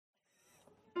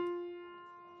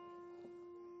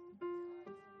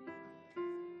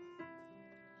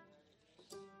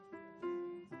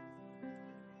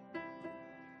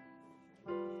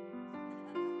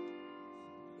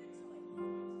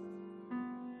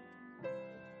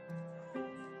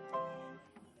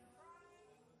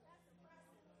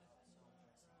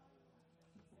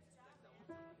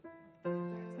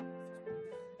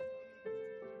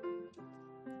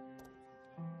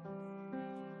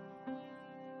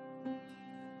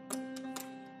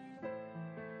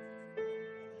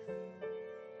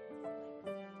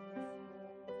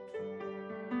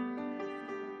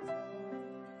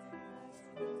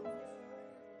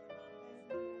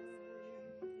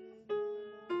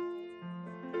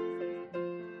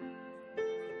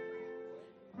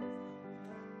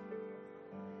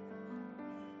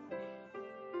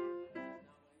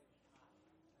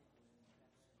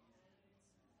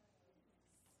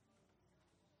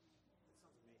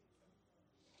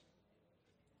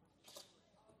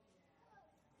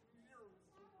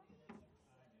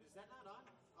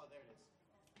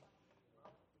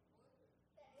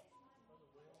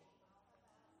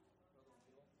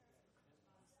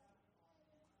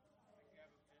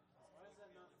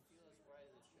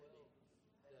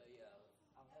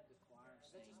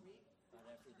right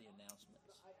after the announcements.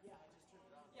 Yeah,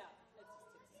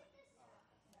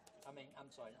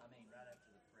 I'm sorry, right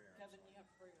after the prayer. Kevin, you have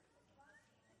prayer.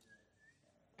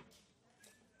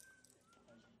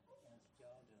 How's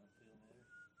y'all doing? Feel better?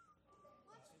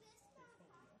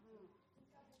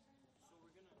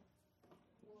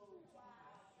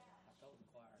 I told the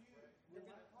choir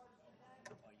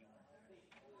while you weren't there,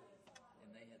 and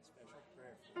they had special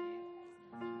prayer for you.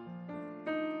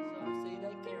 So see,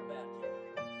 they care about you.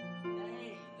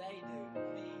 They do.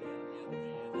 Me,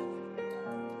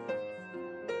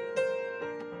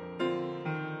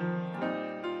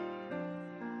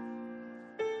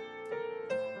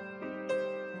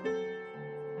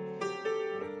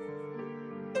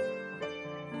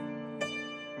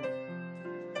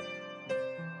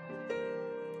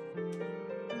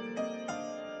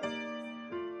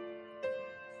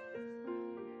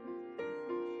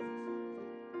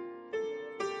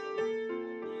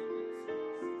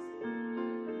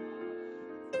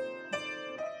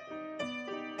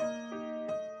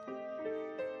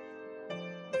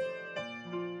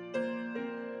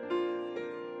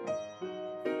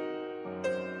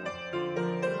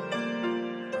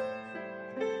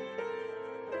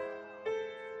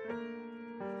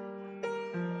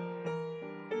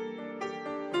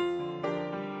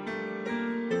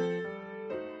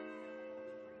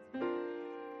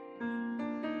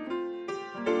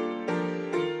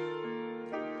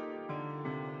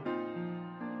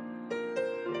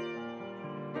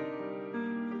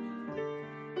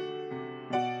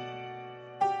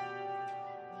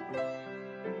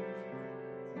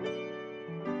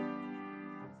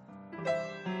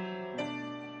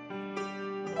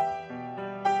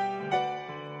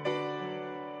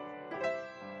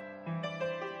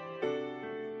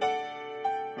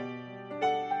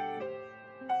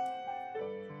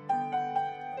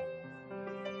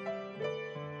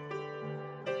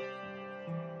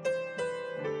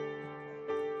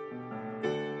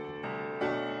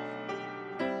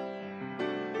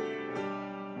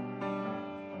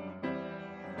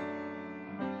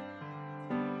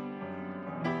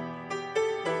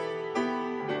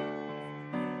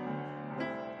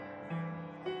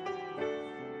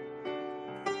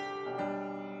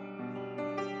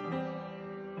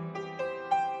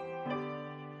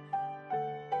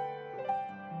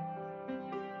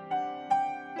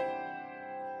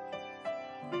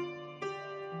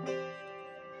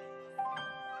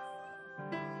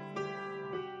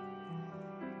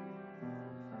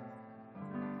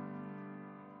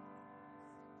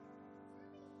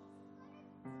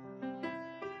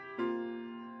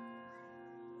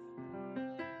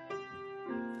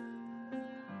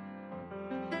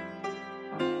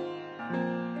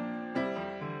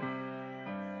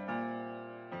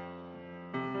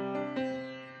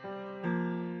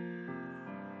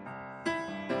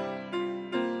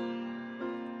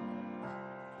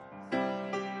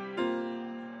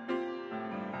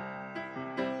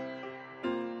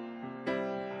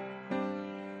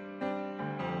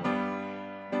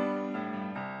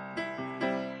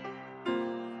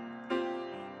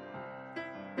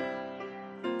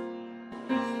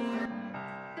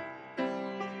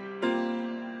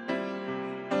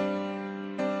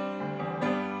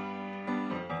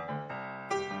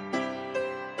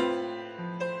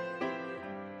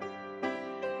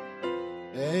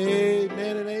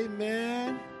 Amen and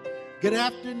amen. Good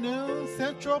afternoon,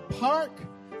 Central Park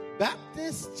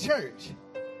Baptist Church.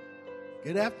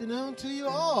 Good afternoon to you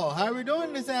all. How are we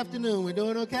doing this afternoon? We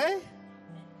doing okay?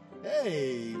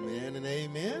 Amen and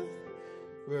amen.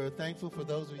 We're thankful for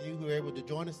those of you who are able to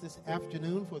join us this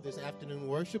afternoon for this afternoon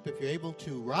worship. If you're able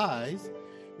to rise,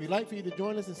 we'd like for you to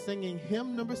join us in singing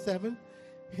hymn number 7.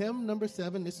 Hymn number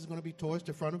 7. This is going to be towards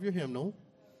the front of your hymnal.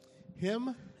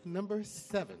 Hymn number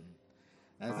 7.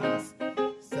 As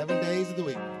in 7 days of the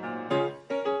week.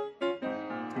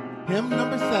 Hymn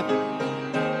number 7.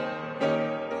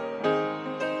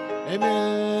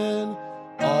 Amen.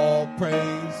 All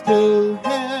praise to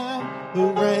him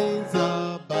who reigns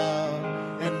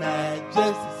above in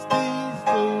majesty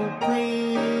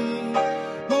supreme,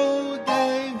 who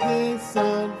gave his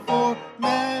son for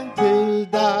man to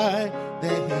die,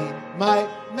 that he might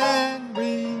man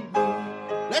redeem.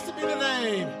 Blessed be the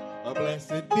name. Oh,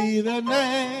 blessed be the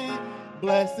name.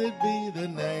 Blessed be the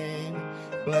name.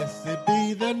 Blessed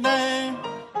be the name.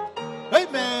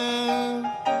 Amen.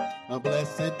 Oh,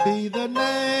 blessed be the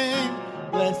name.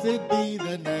 Blessed be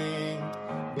the name.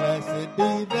 Blessed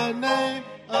be the name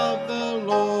of the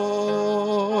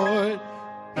Lord.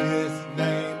 His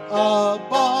name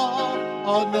above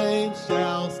all names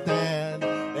shall stand,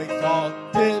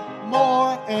 exalted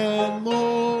more and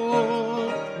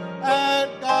more.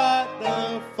 And God the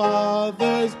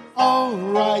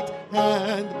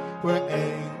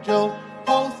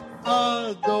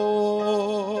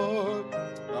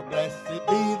Blessed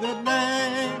be the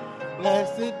name,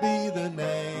 blessed be the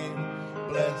name,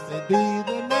 blessed be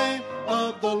the name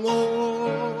of the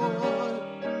Lord.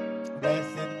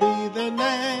 Blessed be the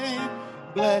name,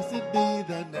 blessed be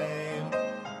the name,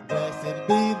 blessed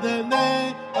be the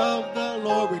name of the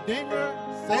Lord. Redeemer,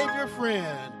 Savior,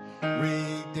 friend.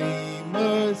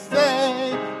 Redeemer,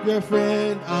 Savior,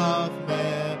 friend of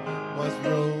man, was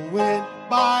ruined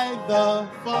by the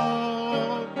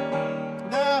fall.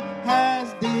 Thou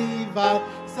hast divine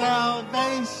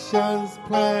salvation's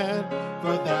plan,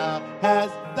 for thou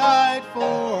hast died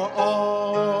for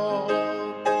all.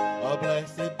 Oh,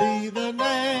 blessed be the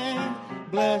name,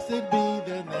 blessed be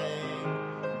the name,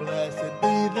 blessed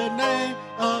be the name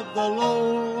of the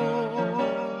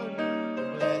Lord.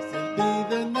 Blessed be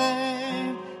the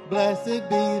name, blessed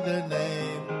be the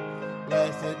name,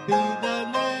 blessed be the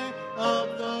name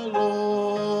of the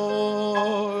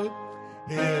Lord.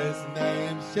 His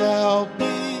name shall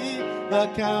be the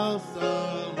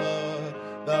Counselor,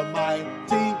 the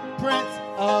mighty Prince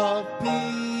of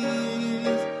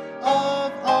Peace,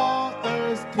 of all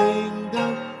earth's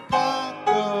kingdom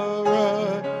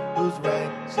conqueror, whose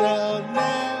reign shall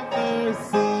never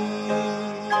cease.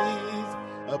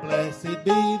 Blessed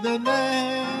be the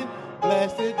name,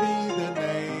 blessed be the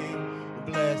name,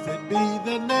 blessed be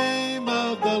the name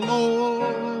of the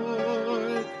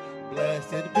Lord.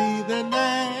 Blessed be the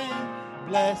name,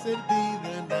 blessed be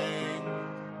the name,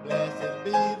 blessed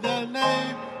be the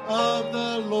name of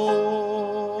the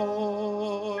Lord.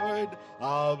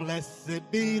 Oh,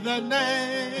 blessed be the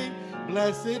name,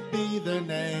 blessed be the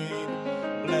name,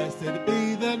 blessed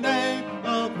be the name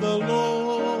of the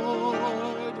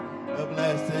Lord.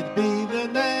 Blessed be the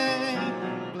name,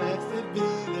 blessed be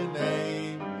the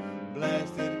name,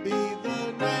 blessed be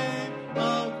the name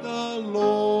of the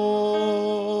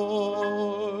Lord.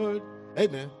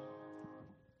 Amen.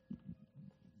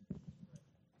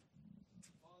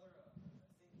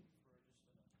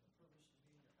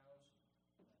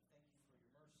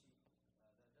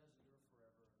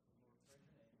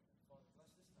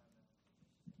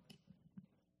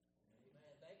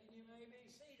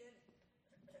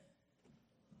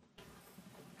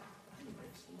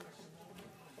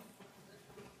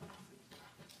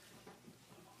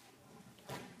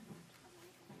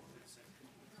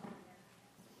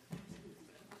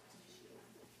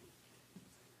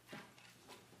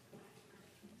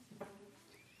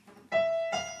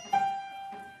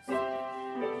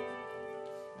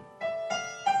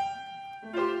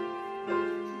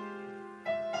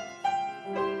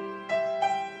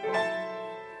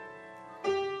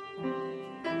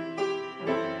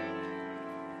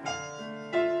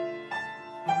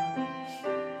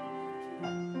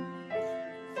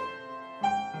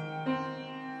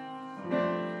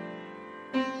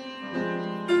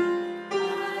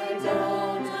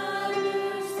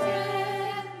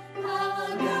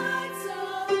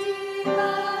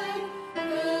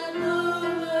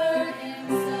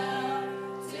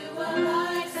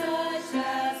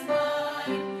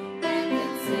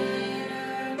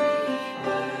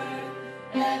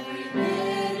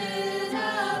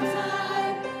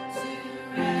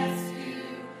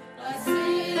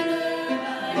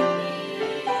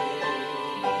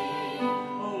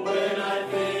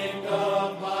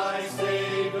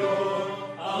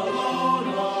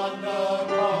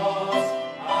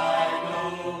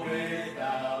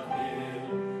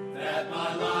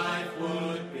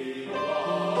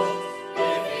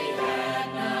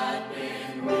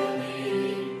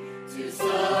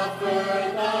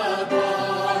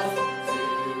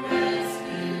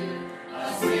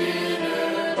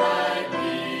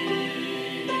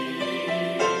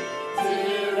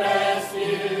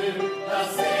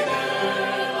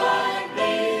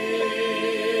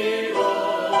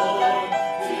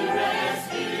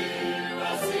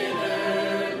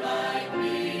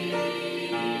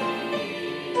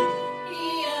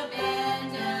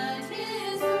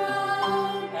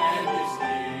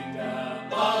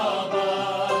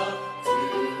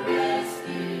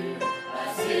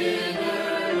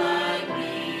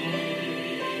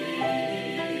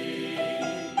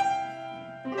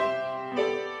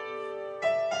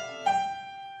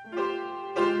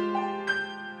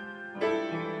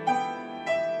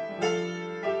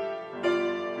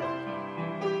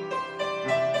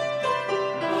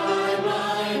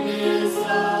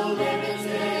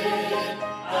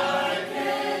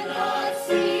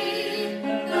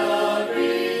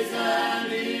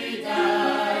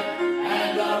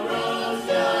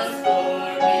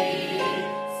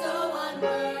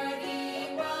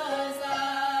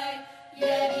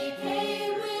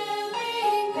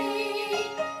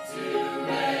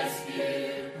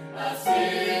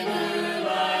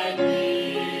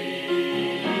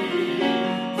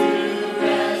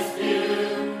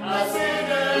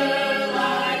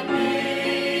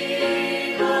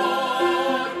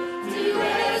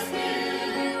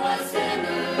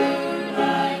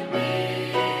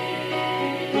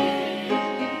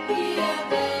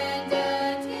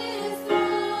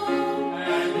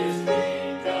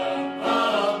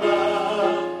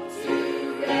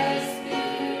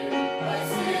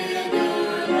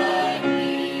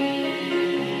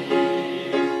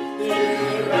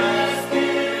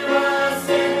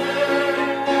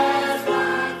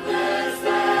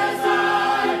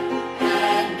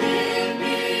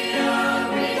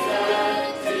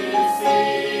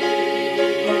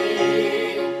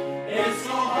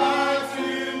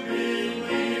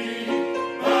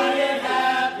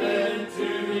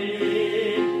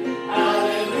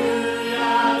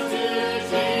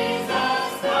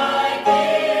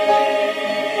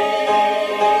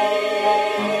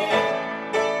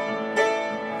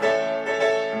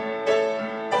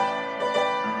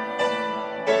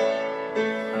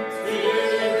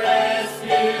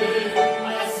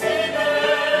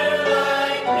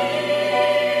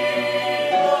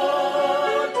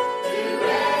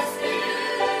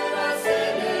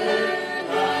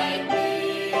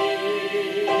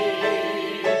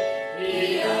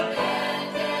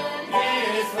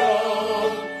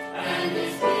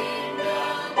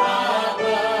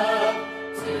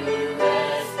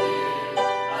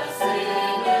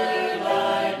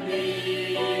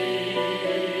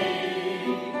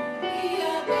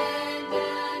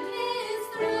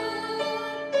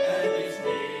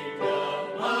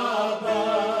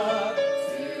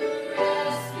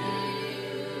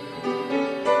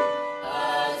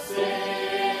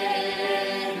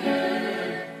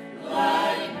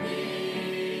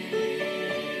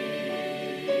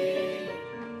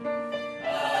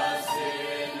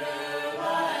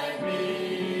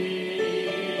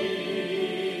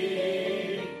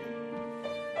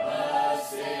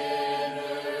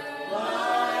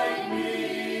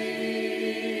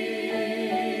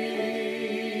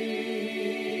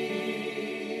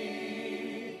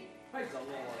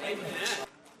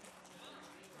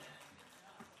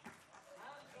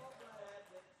 so glad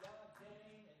that God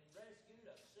came and rescued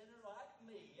a sinner like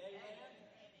me. Amen.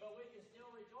 But we can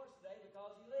still rejoice today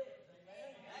because he lives.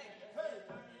 Amen. Let's turn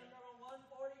to hymn number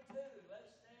 142.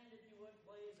 Let's stand, if you would,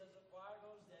 please, as the choir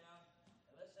goes down.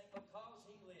 And let's sing Because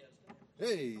He Lives.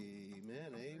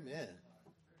 Amen. Amen.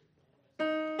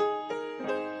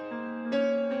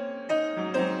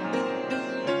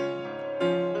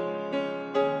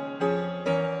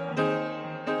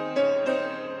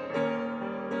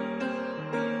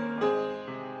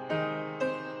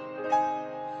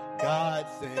 God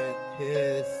sent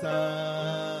his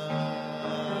son.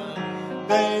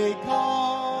 They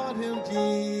called him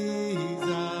Jesus.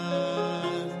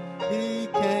 He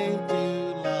came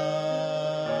to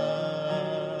love,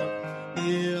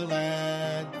 heal,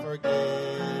 and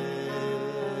forgive.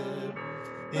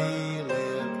 He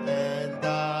lived and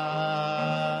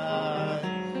died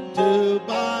to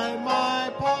buy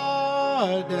my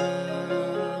pardon.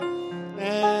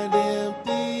 An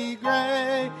empty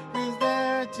grave is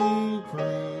there to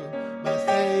prove my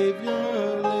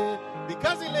Savior lives.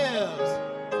 Because he lives.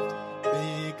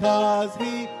 Because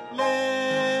he lives,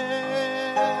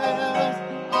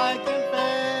 I can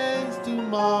face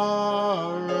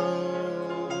tomorrow.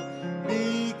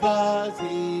 Because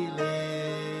he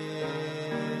lives,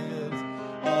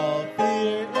 all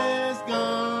fear is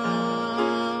gone.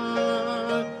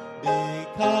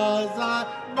 Because I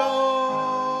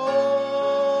know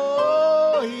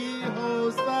he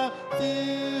holds the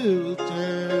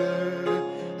future,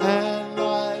 and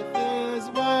life is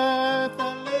worth a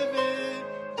living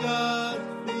just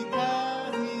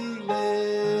because he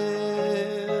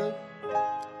lives.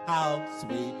 How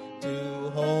sweet to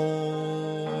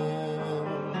hold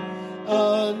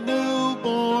a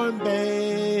newborn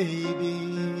baby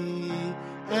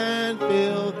and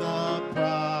feel the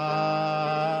pride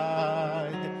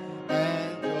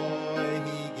and joy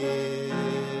he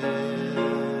gives.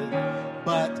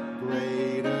 But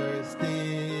greater still,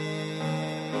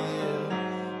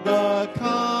 the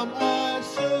calm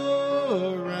assurance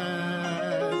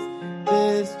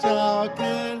this child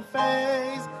can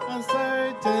face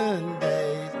uncertain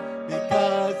days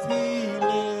because he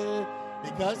lives.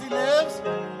 Because he lives.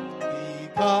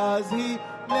 Because he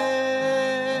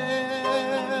lives,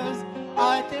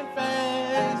 I can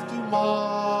face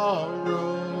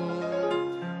tomorrow.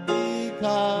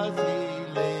 Because he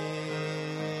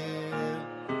lives,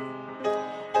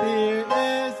 fear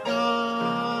is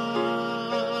gone.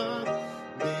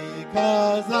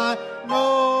 Because I know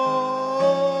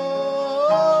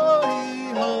he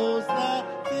holds the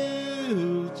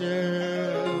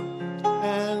future,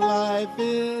 and life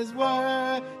is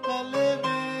worth the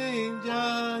living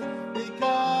just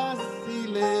because he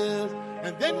lives.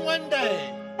 And then one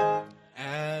day,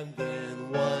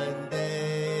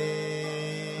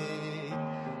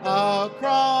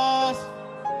 across,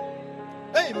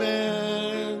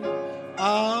 amen,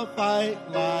 I'll fight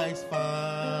life's fight.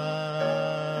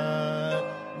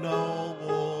 No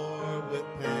war with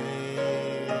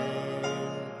pain.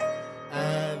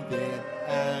 And then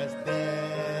as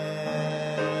death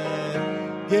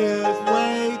gives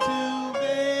way to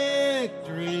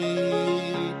victory,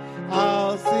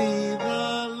 I'll see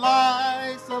the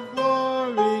lights of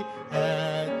glory,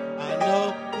 and I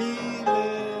know he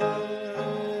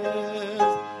lives.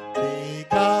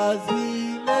 Because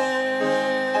he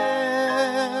lives,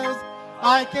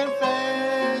 I can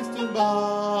face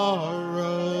tomorrow.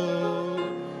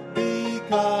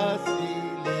 Because he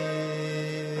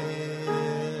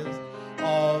lives,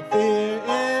 all fear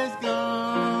is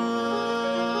gone.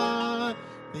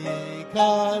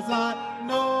 Because I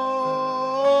know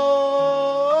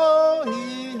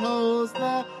he holds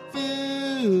the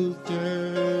future.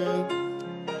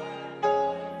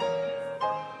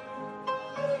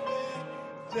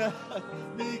 Just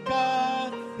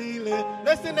because he lives.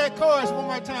 Let's sing that chorus one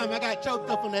more time. I got choked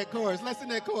up on that chorus. Let's sing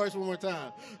that chorus one more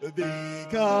time.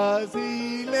 Because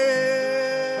he lives,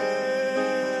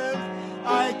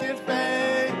 I can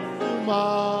face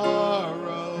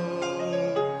tomorrow.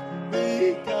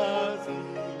 Because he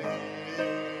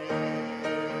lives,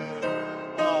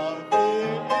 all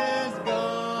fear is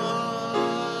gone.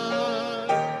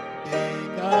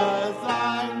 Because I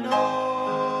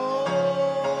know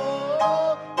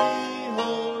he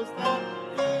holds the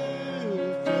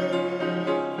future,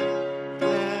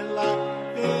 and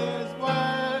life is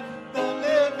worth the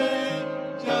living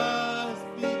just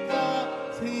because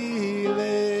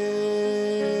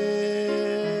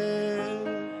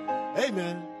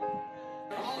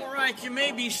right, you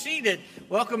may be seated.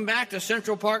 Welcome back to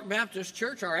Central Park Baptist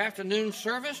Church, our afternoon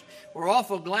service. We're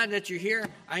awful glad that you're here.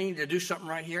 I need to do something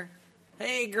right here.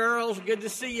 Hey, girls, good to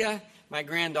see you. My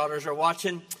granddaughters are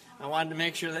watching. I wanted to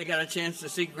make sure they got a chance to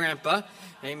see Grandpa.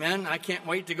 Amen. I can't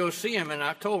wait to go see him in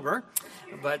October.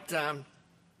 But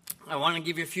I want to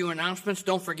give you a few announcements.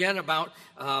 Don't forget about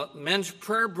men's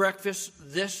prayer breakfast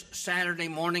this Saturday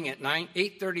morning at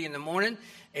 8:30 in the morning.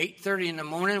 8:30 in the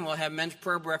morning, we'll have men's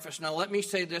prayer breakfast. Now, let me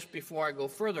say this before I go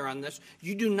further on this.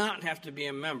 You do not have to be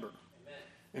a member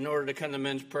in order to come to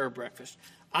men's prayer breakfast.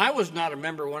 I was not a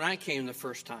member when I came the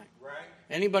first time. Right.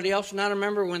 Anybody else not a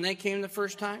member when they came the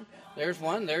first time? There's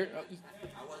one there.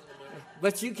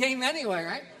 But you came anyway,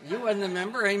 right? You wasn't a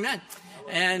member. Amen.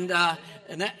 And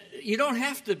that you don't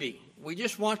have to be. We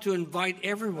just want to invite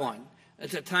everyone.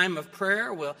 It's a time of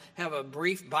prayer. We'll have a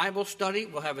brief Bible study.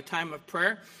 We'll have a time of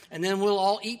prayer. And then we'll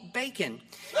all eat bacon.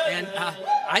 And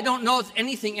I don't know if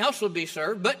anything else will be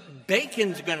served, but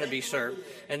bacon's going to be served.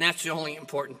 And that's the only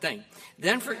important thing.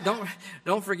 Then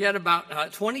don't forget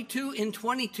about 22 in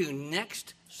 22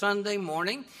 next Sunday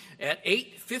morning at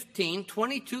 8:15.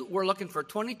 22. We're looking for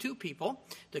 22 people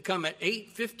to come at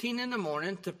 8:15 in the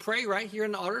morning to pray right here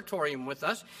in the auditorium with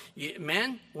us.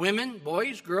 Men, women,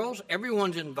 boys, girls,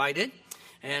 everyone's invited.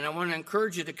 And I want to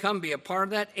encourage you to come be a part of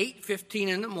that, 8:15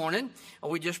 in the morning.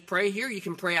 We just pray here. You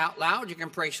can pray out loud. You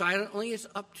can pray silently. It's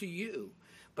up to you.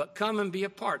 But come and be a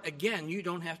part. Again, you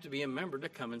don't have to be a member to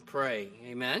come and pray.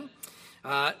 Amen.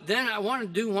 Then I want to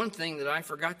do one thing that I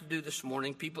forgot to do this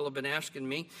morning. People have been asking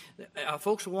me.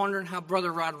 Folks are wondering how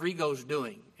Brother Rodrigo's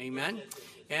doing. Amen.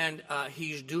 And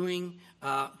he's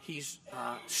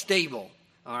stable.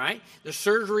 All right. The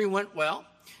surgery went well.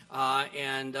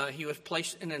 And he was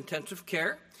placed in intensive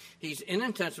care. He's in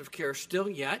intensive care still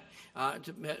yet.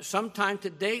 Sometime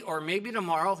today or maybe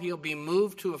tomorrow, he'll be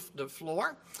moved to the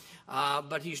floor.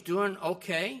 But he's doing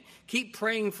okay. Keep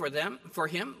praying for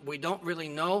him. We don't really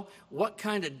know what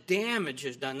kind of damage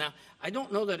is done. Now, I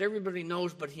don't know that everybody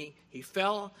knows, but he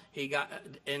fell. He got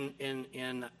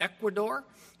in Ecuador.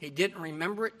 He didn't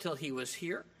remember it till he was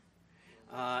here.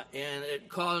 And it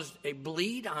caused a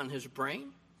bleed on his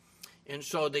brain. And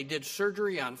so they did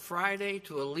surgery on Friday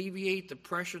to alleviate the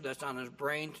pressure that's on his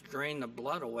brain to drain the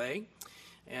blood away.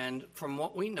 And from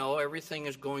what we know, everything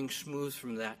is going smooth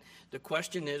from that. The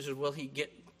question is will he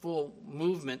get full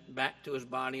movement back to his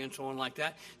body and so on like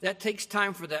that? That takes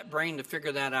time for that brain to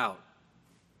figure that out.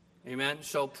 Amen.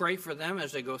 So pray for them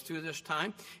as they go through this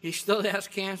time. He still has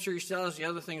cancer. He still has the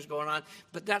other things going on.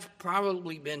 But that's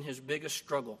probably been his biggest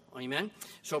struggle. Amen.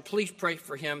 So please pray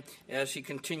for him as he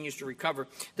continues to recover.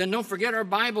 Then don't forget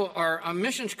our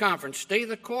missions conference. Stay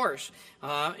the course.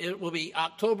 It will be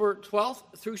October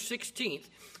 12th through 16th.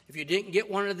 If you didn't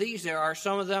get one of these, there are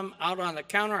some of them out on the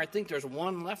counter. I think there's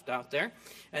one left out there.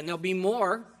 And there'll be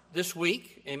more this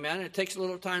week. Amen. It takes a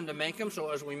little time to make them,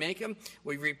 so as we make them,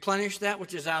 we replenish that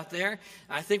which is out there.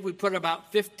 I think we put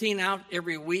about 15 out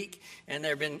every week, and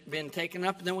they've been taken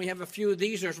up. And then we have a few of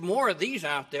these. There's more of these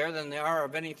out there than there are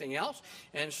of anything else,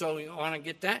 and so you want to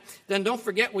get that. Then don't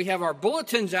forget we have our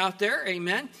bulletins out there.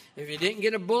 Amen. If you didn't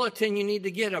get a bulletin, you need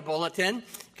to get a bulletin,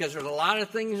 because there's a lot of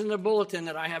things in the bulletin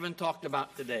that I haven't talked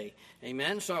about today.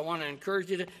 Amen. So I want to encourage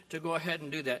you to go ahead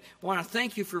and do that. I want to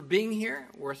thank you for being here.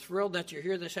 We're thrilled that you're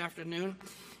here this afternoon.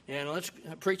 And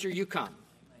preacher, you come.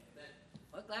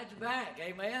 Well, glad you're back.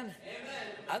 Amen. Amen.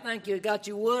 I think you got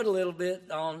your wood a little bit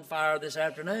on fire this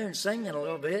afternoon, singing a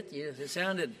little bit. You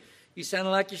sounded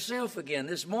like yourself again.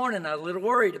 This morning I was a little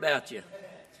worried about you.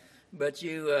 But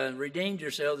you redeemed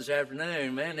yourself this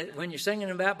afternoon, man. When you're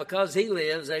singing about because he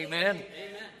lives, amen. Amen.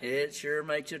 It sure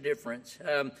makes a difference.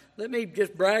 Let me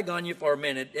just brag on you for a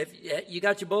minute. If you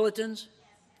got your bulletins,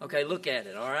 okay, look at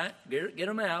it. All right, get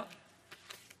them out.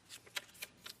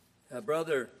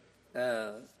 Brother,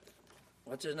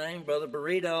 what's his name? Brother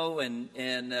Burrito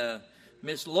and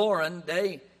Miss Lauren.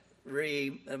 They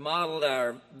remodeled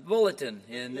our bulletin,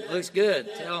 and it looks good.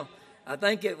 I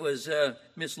think it was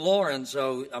Miss Lauren.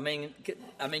 So I mean,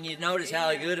 you notice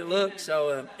how good it looks.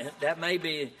 So that may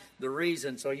be the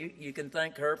reason. So you can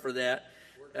thank her for that.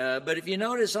 But if you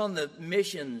notice on the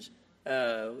missions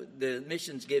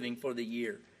giving for the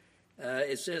year,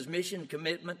 it says mission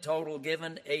commitment total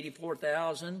given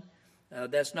 $84,000.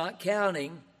 That's not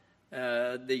counting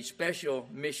the special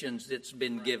missions that's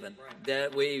been given.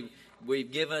 That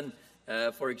we've given.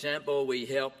 For example, we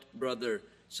helped Brother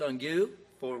Sungyu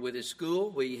with his school.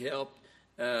 We helped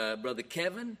Brother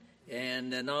Kevin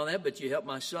and all that. But you helped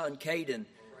my son Caden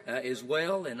as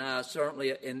well, and I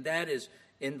certainly, and that is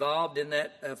involved in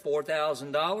that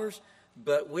 $4,000.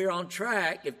 But we're on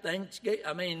track. If things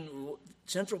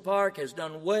Central Park has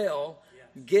done well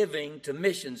giving to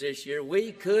missions this year.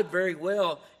 We could very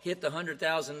well hit the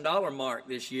 $100,000 mark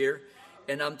this year.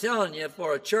 And I'm telling you,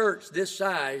 for a church this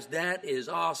size, that is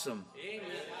awesome.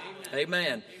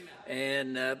 Amen.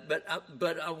 And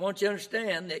but I want you to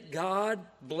understand that God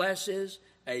blesses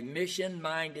a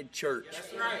mission-minded church.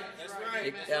 That's right.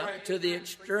 That's right. To the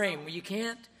extreme. You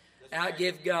can't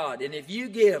outgive God. And if you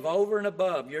give over and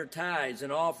above your tithes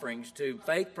and offerings to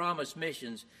Faith Promise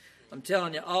Missions, I'm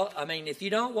telling you, if you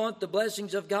don't want the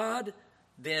blessings of God,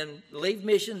 then leave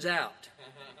missions out.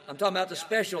 I'm talking about the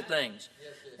special things.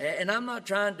 And I'm not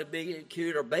trying to be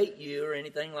cute or bait you or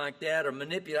anything like that or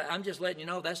manipulate. I'm just letting you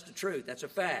know that's the truth. That's a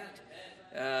fact.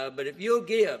 But if you'll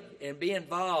give and be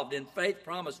involved in Faith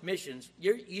Promise Missions,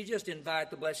 you just invite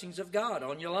the blessings of God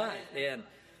on your life. And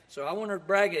so I want to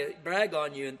brag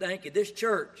on you and thank you. This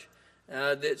church,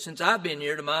 that since I've been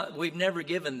here, we've never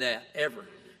given that ever.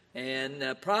 And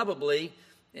probably,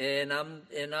 and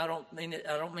I don't mean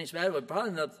it's bad, but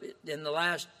probably in the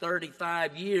last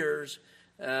 35 years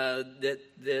of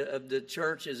the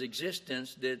church's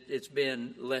existence, that it's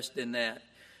been less than that.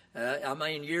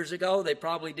 Years ago, they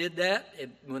probably did that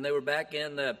when they were back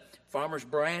in the Farmers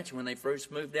Branch. When they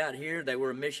first moved out here, they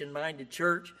were a mission-minded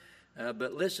church.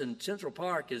 But listen, Central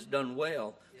Park has done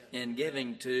well in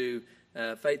giving to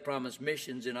Faith Promise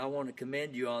Missions, and I want to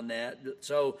commend you on that.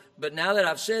 So, but now that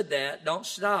I've said that, don't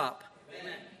stop.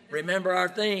 Amen. Remember our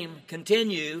theme,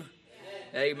 continue.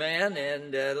 Amen.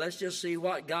 And let's just see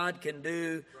what God can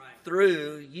do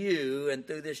through you and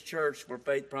through this church for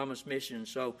Faith Promise Missions.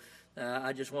 So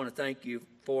I just want to thank you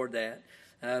for that.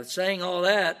 Saying all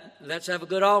that, let's have a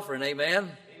good offering. Amen.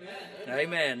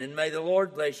 Amen. And may the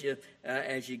Lord bless you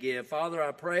as you give. Father,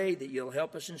 I pray that you'll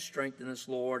help us and strengthen us,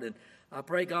 Lord. And I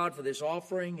pray, God, for this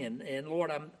offering. And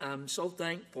Lord, I'm so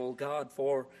thankful, God,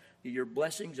 for your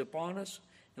blessings upon us.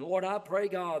 And Lord, I pray,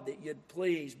 God, that you'd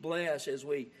please bless as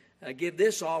we give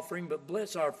this offering, but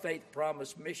bless our Faith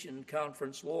Promise Mission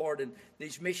Conference, Lord, and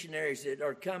these missionaries that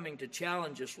are coming to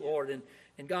challenge us, Lord. And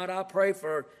God, I pray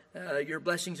for your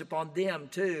blessings upon them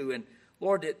too. And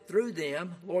Lord, that through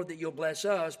them, Lord, that you'll bless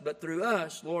us, but through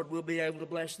us, Lord, we'll be able to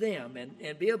bless them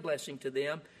and be a blessing to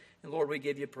them. And Lord, we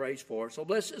give you praise for it. So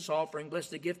bless this offering, bless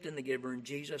the gift and the giver in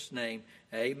Jesus' name.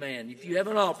 Amen. If you have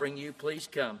an offering, you please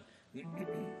come.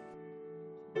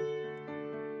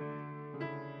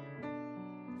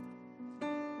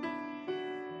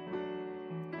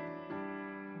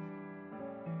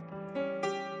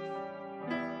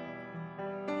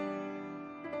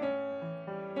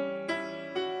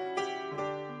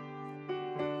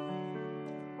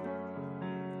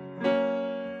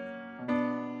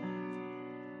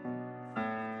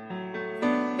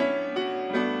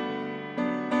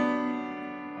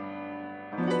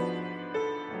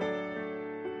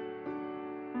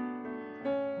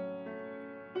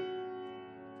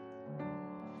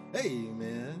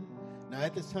 Amen. Now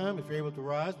at this time, if you're able to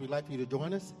rise, we'd like for you to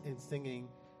join us in singing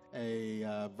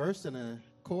a verse and a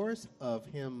chorus of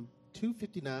hymn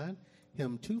 259,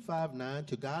 hymn 259,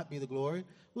 To God Be the Glory.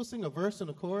 We'll sing a verse and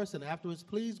a chorus, and afterwards,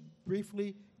 please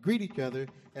briefly greet each other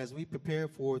as we prepare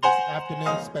for this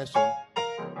afternoon special.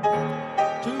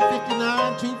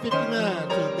 259, 259,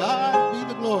 To God Be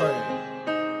the Glory.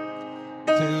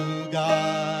 To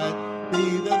God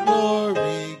be the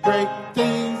glory, great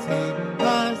things he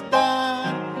has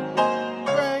done.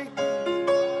 Great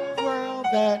world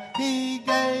that he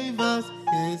gave us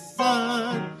his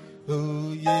Son,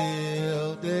 who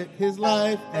yielded his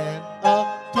life and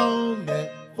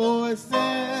atonement for sin,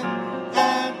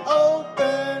 and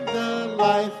opened the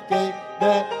life gate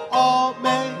that all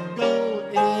may go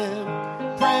in.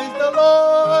 Praise the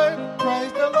Lord,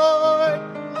 praise the Lord,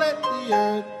 let the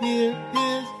earth hear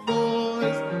his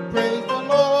voice. Praise the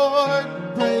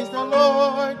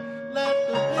Lord, let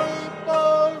the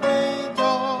people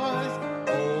rejoice.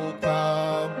 Oh,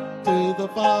 come to the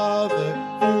Father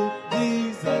through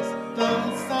Jesus the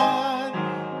Son,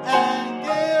 and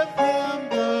give him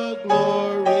the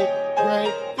glory,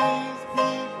 great things he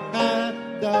hath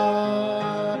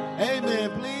done. Amen.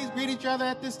 Please greet each other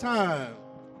at this time.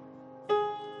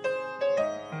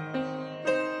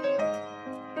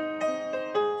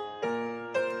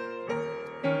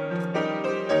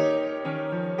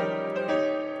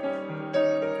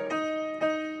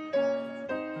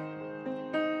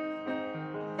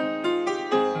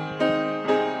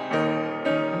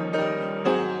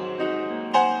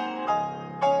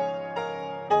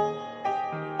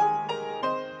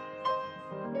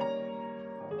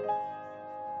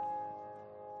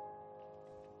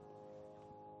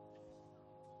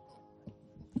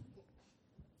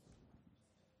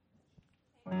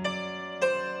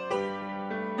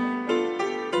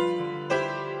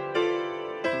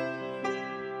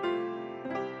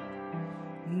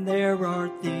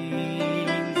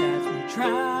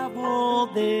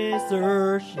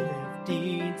 answer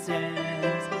shifting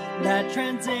sands that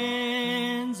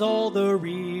transcends all the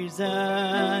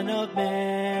reason of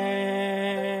man.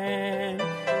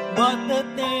 But the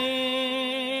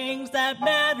things that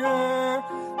matter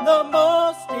the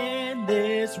most in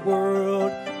this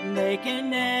world, they can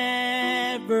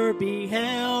never be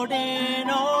held in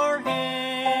our hand.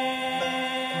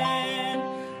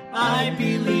 I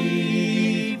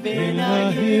believe in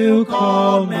a hill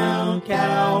called Mount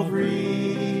Calvary.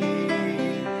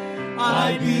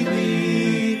 I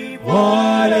believe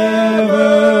whatever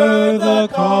the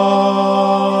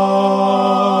cost,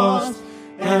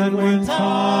 and when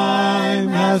time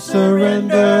has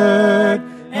surrendered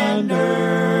and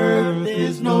earth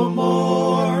is no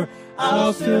more,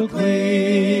 I'll still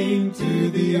cling to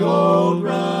the old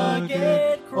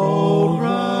rugged cross.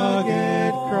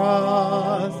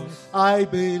 I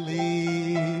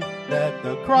believe that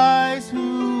the Christ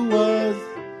who was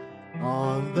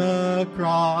on the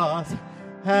cross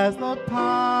has the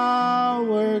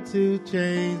power to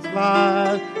change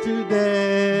lives today.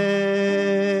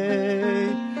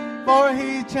 For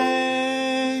he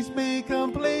changed me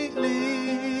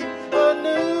completely. A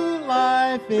new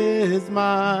life is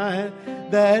mine.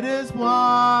 That is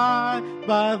why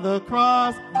by the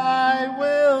cross I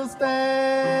will stay.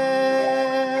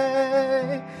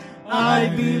 I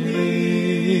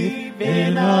believe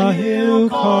in a hill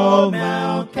called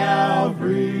Mount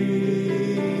Calvary.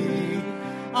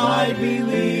 I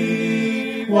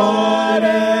believe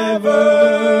whatever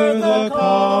the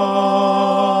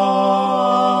cost,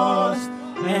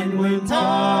 and when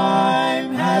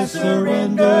time has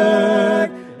surrendered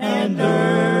and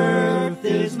earth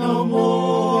is no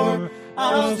more,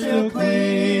 I'll still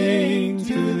cling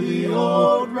to the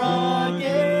old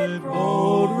rugged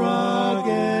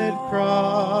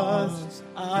cross.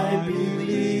 I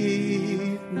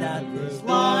believe that this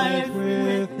life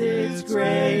with its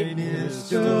great mysteries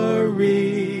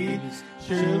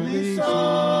surely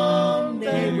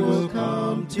someday will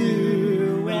come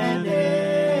to an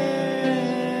end.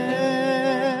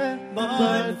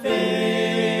 But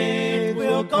faith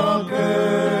will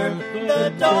conquer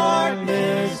the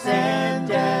darkness and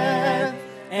death,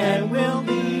 and will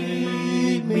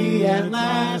lead me at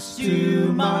last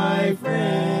to my friends.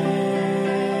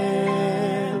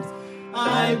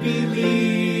 I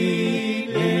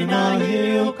believe in a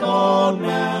hill called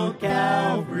Mount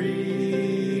Calvary.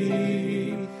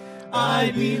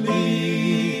 I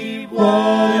believe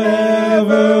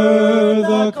whatever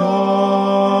the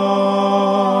cost,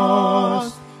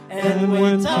 and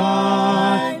when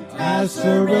time has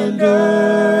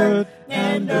surrendered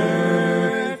and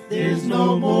earth is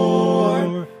no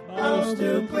more, I'll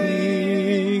still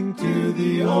cling to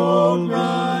the old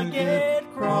rugged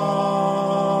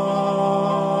cross.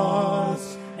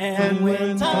 And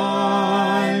when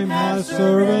time has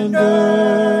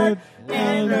surrendered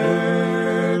and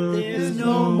earth is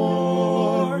no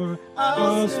more,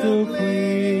 I'll still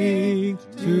cling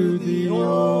to the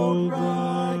old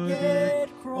rugged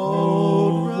cross.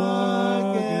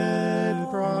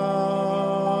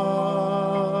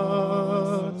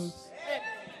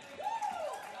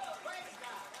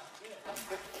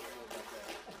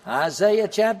 Isaiah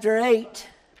chapter 8.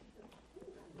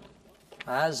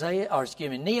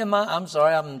 Nehemiah, I'm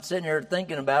sorry, I'm sitting here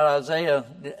thinking about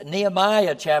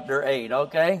Nehemiah chapter 8,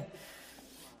 okay?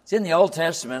 It's in the Old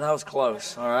Testament, I was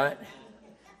close, all right?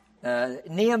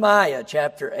 Nehemiah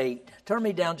chapter 8. Turn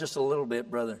me down just a little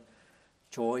bit, Brother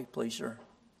Choi, please, sir.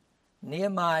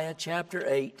 Nehemiah chapter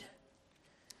 8.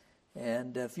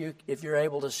 And if you're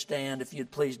able to stand, if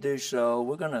you'd please do so,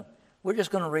 we're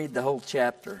just going to read the whole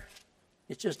chapter.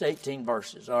 It's just 18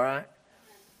 verses, all right?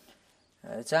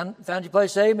 Found your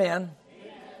place, amen.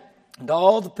 And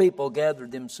all the people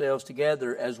gathered themselves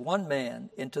together as one man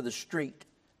into the street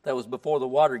that was before the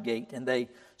water gate. And they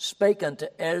spake unto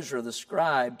Ezra the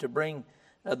scribe to bring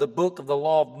the book of the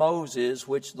law of Moses,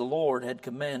 which the Lord had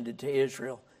commanded to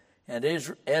Israel. And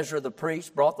Ezra the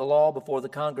priest brought the law before the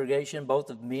congregation, both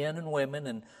of men and women,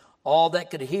 and all that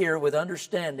could hear with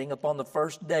understanding upon the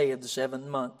first day of the 7th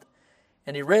month.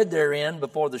 And he read therein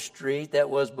before the street that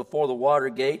was before the water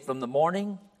gate from the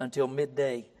morning until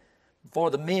midday, before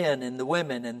the men and the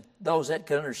women and those that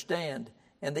could understand.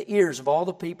 And the ears of all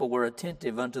the people were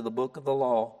attentive unto the book of the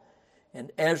law.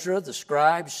 And Ezra the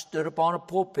scribe stood upon a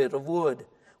pulpit of wood,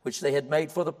 which they had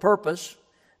made for the purpose.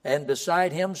 And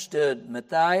beside him stood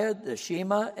Matthiah, the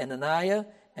Shema, and Ananiah,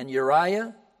 and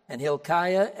Uriah, and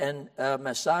Hilkiah, and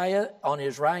Messiah on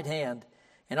his right hand.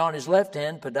 And on his left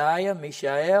hand, Pedaiah,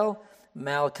 Mishael,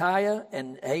 Malchiah,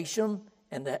 and Hashem,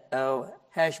 and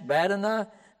Hashbaddanah,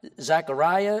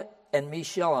 Zechariah, and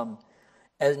Meshullam.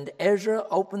 And Ezra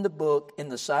opened the book in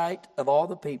the sight of all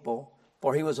the people,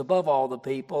 for he was above all the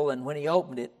people, and when he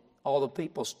opened it, all the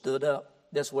people stood up.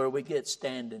 That's where we get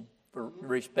standing for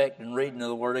respect and reading of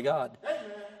the Word of God.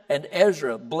 And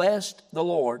Ezra blessed the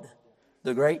Lord,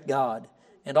 the great God.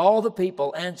 And all the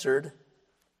people answered,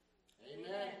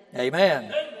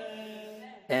 Amen.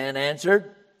 And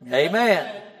answered,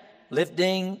 Amen.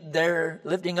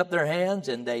 Lifting up their hands,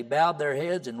 and they bowed their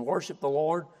heads and worshiped the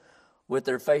Lord with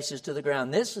their faces to the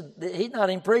ground. He's not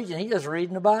even preaching, he's just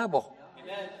reading the Bible.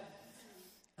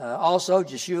 Also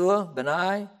Jeshua,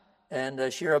 Benai,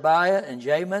 and Sherebiah, and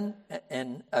Jamin,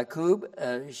 and Akub,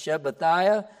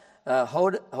 Shabbathiah,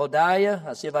 Hodiah,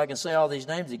 I'll see if I can say all these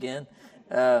names again,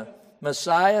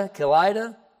 Messiah,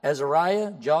 Kelida,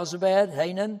 Azariah, Jozabad,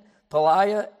 Hanan,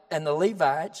 Peliah, and the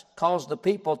Levites caused the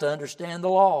people to understand the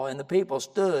law, and the people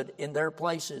stood in their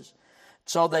places.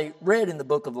 So they read in the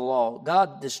book of the law,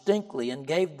 God distinctly, and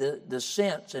gave the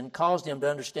sense and caused them to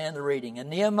understand the reading. And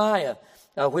Nehemiah,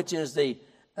 which is the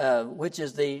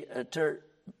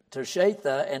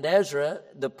Tershatha, and Ezra,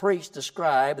 the priest, the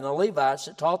scribe, and the Levites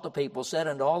that taught the people, said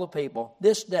unto all the people,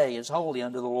 This day is holy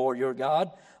unto the Lord your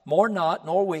God. Mourn not,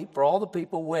 nor weep, for all the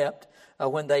people wept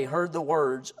when they heard the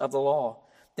words of the law.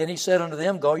 Then he said unto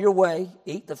them, Go your way,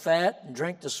 eat the fat, and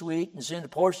drink the sweet, and send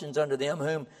portions unto them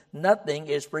whom nothing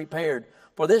is prepared.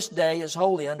 For this day is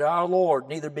holy unto our Lord.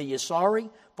 Neither be ye sorry,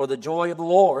 for the joy of the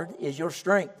Lord is your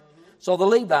strength. So the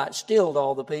Levites stilled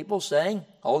all the people, saying,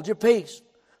 Hold your peace,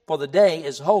 for the day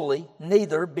is holy,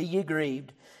 neither be ye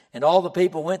grieved. And all the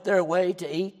people went their way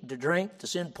to eat and to drink, to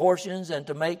send portions, and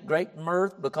to make great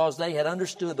mirth, because they had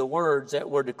understood the words that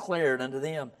were declared unto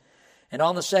them. And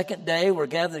on the second day were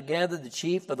gathered the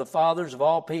chief of the fathers of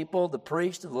all people, the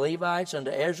priests of the Levites,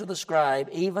 unto Ezra the scribe,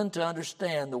 even to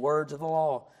understand the words of the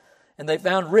law. And they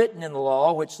found written in the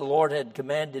law, which the Lord had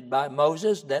commanded by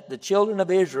Moses, that the children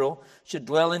of Israel should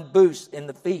dwell in booths in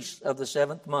the feast of the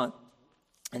 7th month,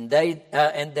 and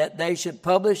that they should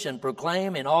publish and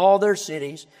proclaim in all their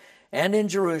cities and in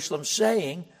Jerusalem,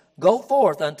 saying, Go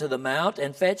forth unto the mount,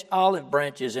 and fetch olive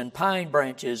branches and pine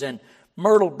branches and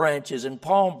myrtle branches and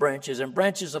palm branches and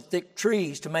branches of thick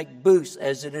trees to make booths,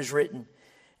 as it is written.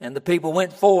 And the people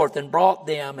went forth and brought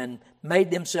them and made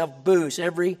themselves booths,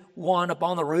 every one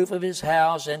upon the roof of his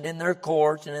house, and in their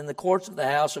courts, and in the courts of the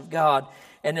house of God,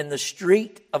 and in the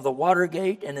street of the water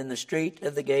gate, and in the street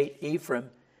of the gate Ephraim.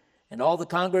 And all the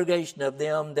congregation of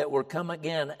them that were come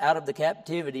again out of the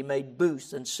captivity made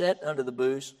booths, and set unto the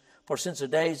booths. For since the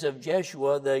days of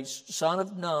Jeshua the son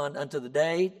of Nun unto the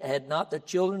day had not the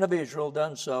children of Israel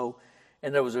done so,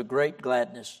 and there was a great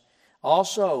gladness.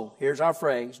 Also, here's our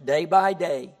phrase, day by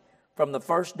day, from the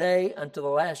first day unto the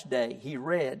last day, he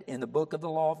read in the book of the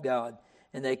law of God.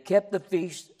 And they kept the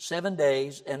feast 7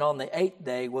 days, and on the 8th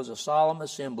day was a solemn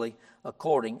assembly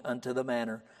according unto the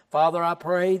manner. Father, I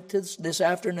pray this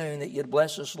afternoon that you'd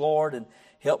bless us, Lord, and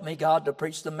help me, God, to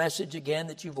preach the message again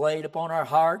that you've laid upon our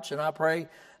hearts. And I pray,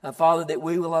 Father, that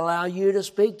we will allow you to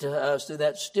speak to us through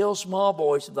that still small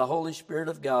voice of the Holy Spirit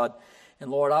of God.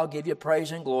 And Lord, I'll give you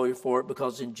praise and glory for it,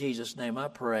 because in Jesus' name I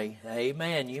pray.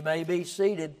 Amen. You may be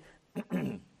seated.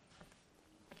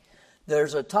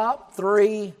 There's a top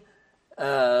three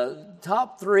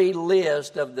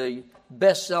list of the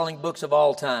best-selling books of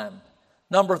all time.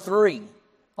 Number 3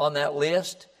 on that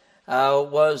list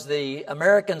was the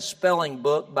American Spelling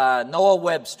Book by Noah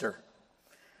Webster.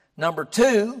 Number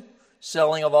 2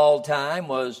 selling of all time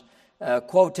was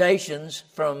quotations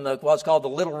from what's called the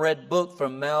Little Red Book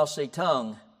from Mao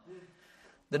Zedong.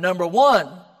 The number 1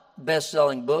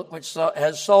 best-selling book, which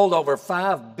has sold over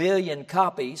 5 billion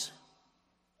copies.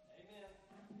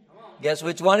 Guess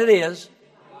which one it is?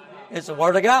 It's the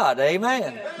Word of God.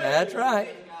 Amen. That's right.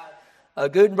 A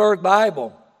Gutenberg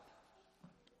Bible,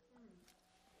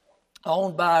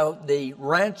 owned by the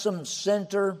Ransom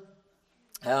Center,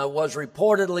 was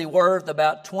reportedly worth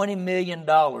about $20 million.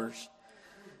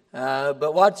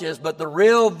 But watch this. But the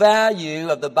real value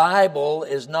of the Bible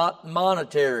is not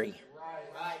monetary.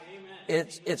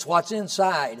 It's what's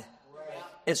inside.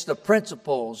 It's the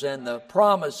principles and the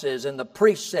promises and the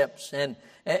precepts, and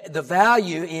the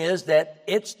value is that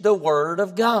it's the Word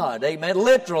of God. Amen.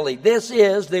 Literally, this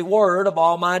is the Word of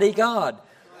Almighty God.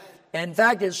 In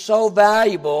fact, it's so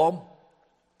valuable,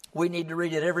 we need to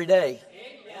read it every day.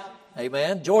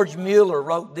 Amen. George Mueller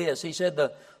wrote this. He said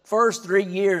the first 3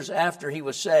 years after he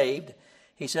was saved,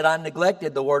 he said, I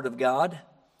neglected the Word of God.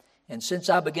 And since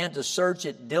I began to search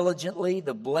it diligently,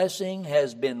 the blessing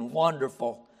has been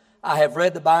wonderful. I have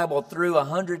read the Bible through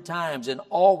 100 times, and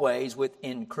always with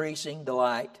increasing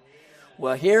delight.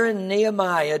 Well, here in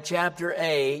Nehemiah chapter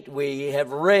 8, we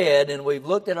have read and we've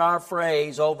looked at our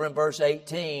phrase over in verse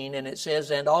 18, and it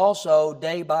says, and also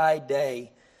day by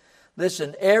day.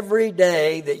 Listen, every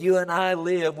day that you and I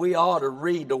live, we ought to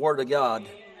read the Word of God.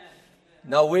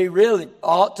 No, we really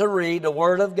ought to read the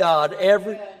Word of God.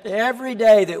 Every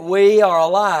day that we are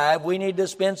alive, we need to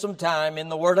spend some time in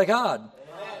the Word of God.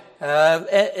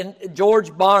 And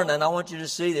George Barnan, I want you to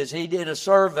see this. He did a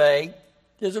survey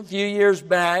just a few years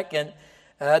back, and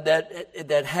said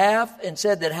that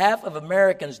half of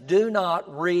Americans do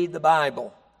not read the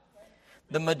Bible.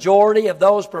 The majority of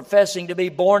those professing to be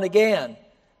born again,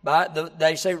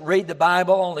 they say read the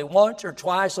Bible only once or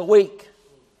twice a week.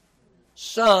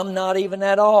 Some not even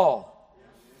at all.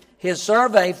 His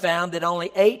survey found that only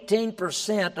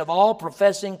 18% of all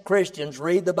professing Christians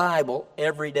read the Bible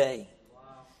every day.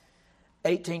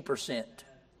 18%.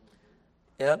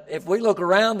 Yep. If we look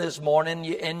around this morning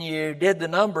and you did the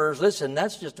numbers, listen,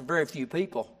 that's just a very few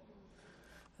people.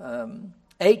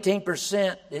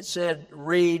 18%, it said,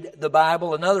 read the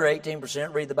Bible. Another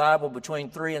 18% read the Bible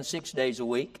between 3 and 6 days a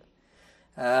week.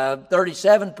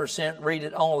 37% read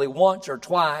it only once or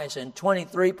twice, and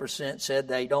 23% said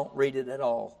they don't read it at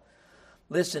all.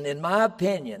 Listen, in my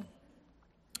opinion,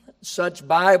 such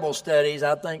Bible studies,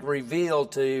 I think, reveal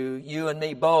to you and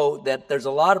me both that there's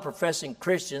a lot of professing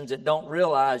Christians that don't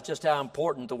realize just how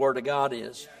important the Word of God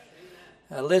is.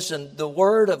 Listen, the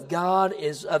Word of God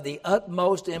is of the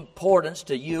utmost importance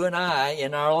to you and I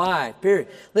in our life, period.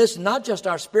 Listen, not just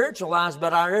our spiritual lives,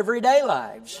 but our everyday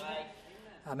lives.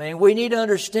 I mean, we need to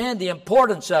understand the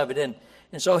importance of it. And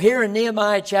so here in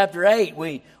Nehemiah chapter 8,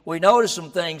 we notice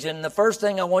some things. And the first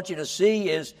thing I want you to see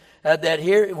is that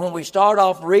here, when we start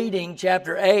off reading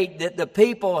chapter 8, that the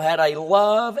people had a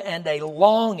love and a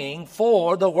longing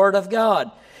for the Word of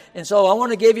God. And so I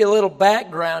want to give you a little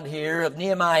background here of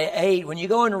Nehemiah 8. When you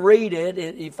go and read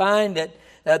it, you find that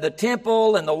the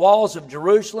temple and the walls of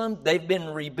Jerusalem, they've been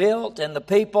rebuilt, and the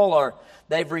people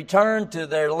they've returned to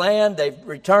their land. They've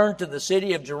returned to the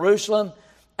city of Jerusalem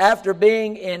after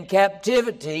being in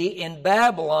captivity in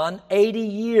Babylon 80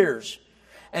 years.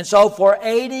 And so for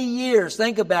 80 years,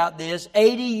 think about this,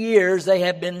 80 years they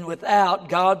have been without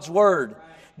God's Word.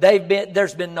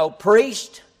 There's been no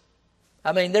priest.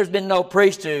 I mean, there's been no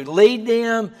priest to lead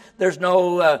them. There's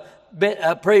no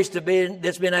priest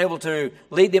that's been able to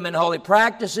lead them in holy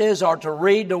practices or to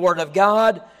read the Word of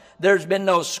God. There's been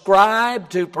no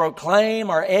scribe to proclaim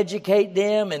or educate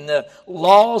them in the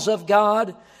laws of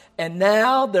God. And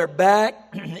now they're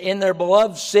back in their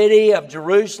beloved city of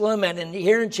Jerusalem. And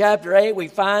here in chapter 8, we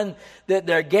find that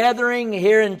they're gathering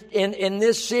here in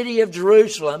this city of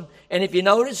Jerusalem. And if you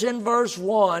notice in verse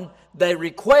 1, they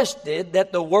requested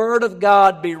that the Word of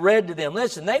God be read to them.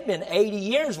 Listen, they've been 80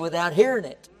 years without hearing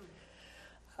it.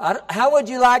 How would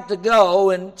you like to go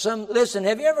and listen,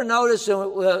 have you ever noticed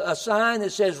a sign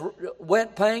that says,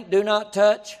 wet paint, do not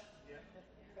touch?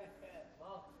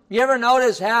 You ever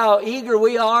notice how eager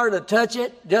we are to touch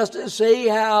it just to see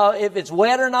if it's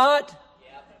wet or not?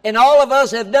 And all of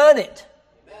us have done it.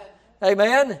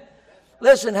 Amen?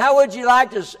 Listen, how would you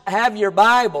like to have your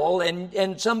Bible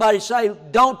and somebody say,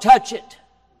 don't touch it,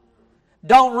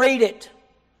 don't read it,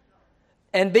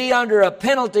 and be under a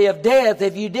penalty of death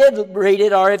if you did read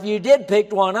it or if you did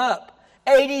pick one up?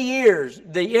 80 years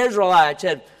the Israelites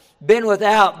had been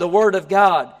without the Word of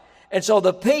God. And so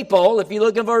the people, if you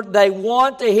look at verse, they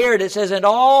want to hear it. It says, and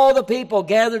all the people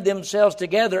gathered themselves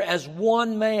together as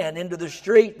one man into the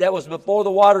street that was before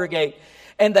the water gate.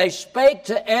 And they spake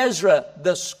to Ezra,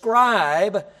 the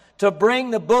scribe, to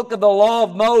bring the book of the law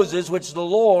of Moses, which the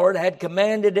Lord had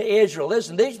commanded to Israel.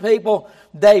 Listen, these people,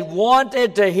 they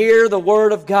wanted to hear the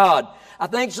Word of God. I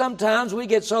think sometimes we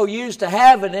get so used to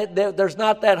having it that there's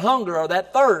not that hunger or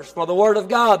that thirst for the Word of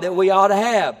God that we ought to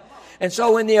have. And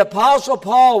so when the Apostle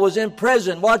Paul was in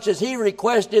prison, watch this, he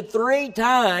requested 3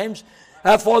 times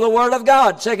for the Word of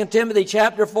God. 2 Timothy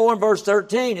chapter 4 and verse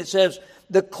 13, it says,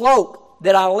 the cloak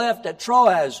that I left at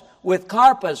Troas with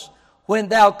Carpus, when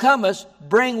thou comest,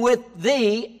 bring with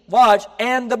thee, watch,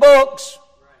 and the books.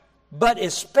 But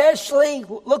especially,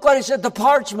 look what he said, the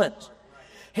parchments.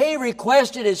 He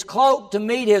requested his cloak to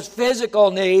meet his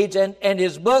physical needs and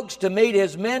his books to meet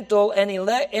his mental and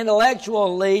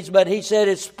intellectual needs, but he said,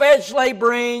 especially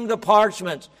bring the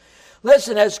parchments.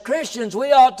 Listen, as Christians,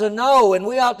 we ought to know and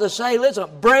we ought to say, listen,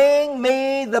 bring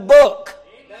me the book.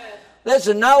 Amen.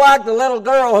 Listen, not like the little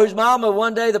girl whose mama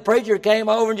one day the preacher came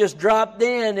over and just dropped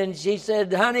in and she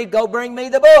said, honey, go bring me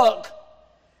the book.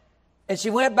 And she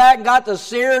went back and got the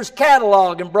Sears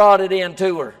catalog and brought it in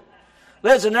to her.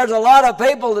 Listen, there's a lot of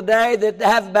people today that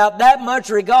have about that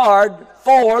much regard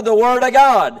for the Word of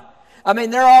God. I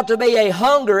mean, there ought to be a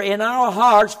hunger in our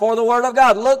hearts for the Word of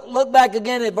God. Look back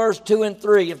again at verse 2 and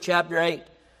 3 of chapter 8.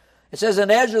 It says,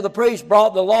 and Ezra the priest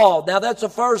brought the law. Now that's the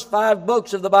first 5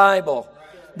 books of the Bible.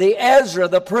 The Ezra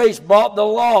the priest brought the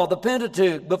law, the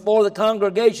Pentateuch, before the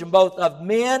congregation, both of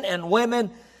men and women,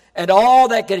 and all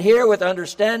that could hear with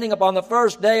understanding upon the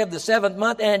first day of the 7th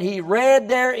month. And he read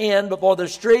therein before the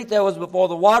street that was before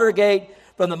the water gate,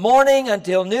 from the morning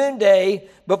until noonday,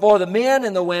 before the men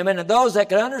and the women, and those that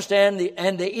could understand,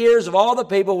 and the ears of all the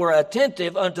people were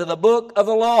attentive unto the book of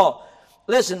the law.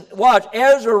 Listen, watch.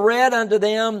 Ezra read unto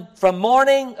them from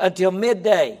morning until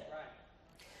midday.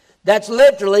 That's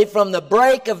literally from the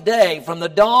break of day, from the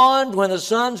dawn when the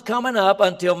sun's coming up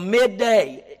until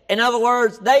midday. In other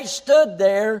words, they stood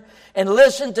there and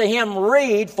listened to him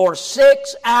read for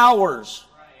 6 hours.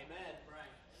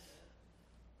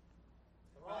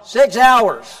 6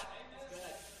 hours.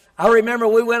 I remember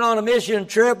we went on a mission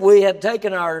trip. We had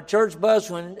taken our church bus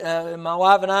when my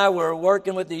wife and I were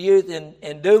working with the youth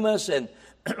in Dumas, and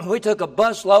we took a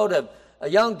busload of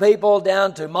young people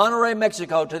down to Monterrey,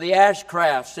 Mexico, to the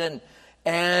Ashcrafts,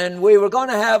 and we were going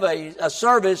to have a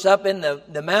service up in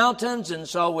the mountains, and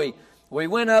so we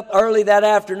went up early that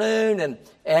afternoon,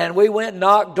 and we went and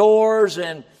knocked doors,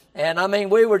 and I mean,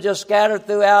 we were just scattered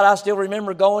throughout. I still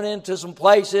remember going into some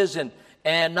places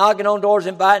and knocking on doors,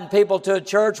 inviting people to a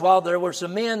church, while there were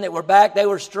some men that were back. They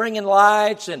were stringing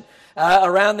lights and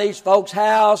around these folks'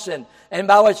 house, and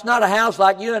by the way, it's not a house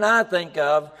like you and I think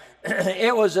of.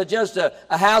 It was just a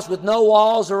house with no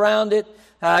walls around it.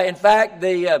 In fact,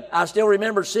 I still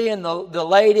remember seeing the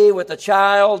lady with the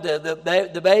child.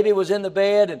 The baby was in the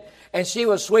bed, and she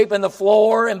was sweeping the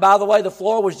floor. And by the way, the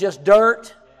floor was just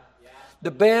dirt.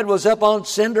 The bed was up on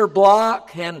cinder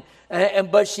block,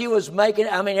 but she was making,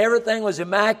 I mean, everything was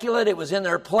immaculate. It was in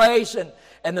their place,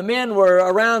 and the men were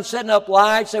around setting up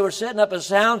lights. They were setting up a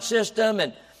sound system,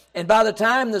 and by the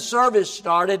time the service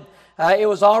started, it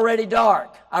was already dark.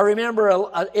 I remember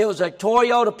it was a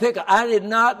Toyota pickup. I did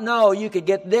not know you could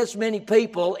get this many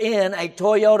people in a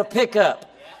Toyota pickup.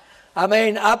 I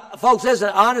mean, folks, listen,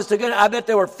 honest to goodness, I bet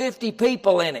there were 50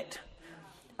 people in it.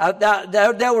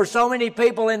 There were so many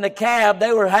people in the cab,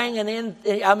 they were hanging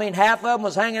in. I mean, half of them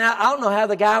was hanging out. I don't know how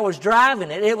the guy was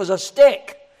driving it. It was a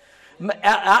stick.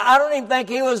 I don't even think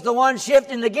he was the one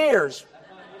shifting the gears.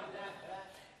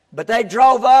 But they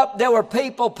drove up. There were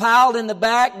people piled in the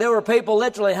back. There were people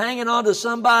literally hanging on to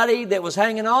somebody that was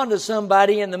hanging on to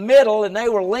somebody in the middle, and they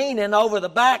were leaning over the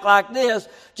back like this,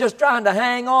 just trying to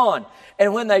hang on.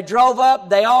 And when they drove up,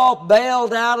 they all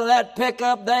bailed out of that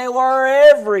pickup. They were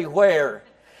everywhere.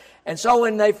 And so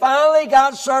when they finally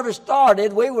got service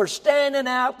started, we were standing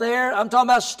out there. I'm talking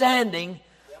about standing.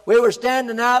 We were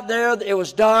standing out there. It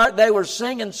was dark. They were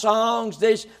singing songs.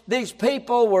 These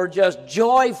people were just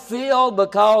joy-filled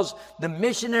because the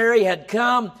missionary had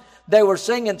come. They were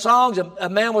singing songs. A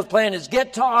man was playing his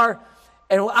guitar.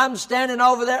 And I'm standing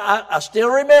over there. I still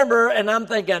remember, and I'm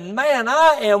thinking, man,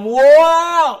 I am wore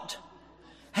out.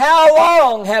 How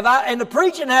long have I... And the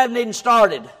preaching hadn't even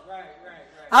started.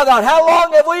 I thought, how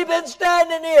long have we been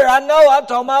standing here? I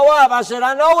told my wife, I said,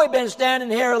 I know we've been standing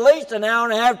here at least an hour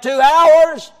and a half, 2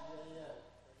 hours.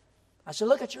 I said,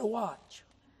 look at your watch.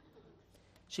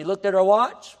 She looked at her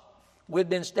watch. We'd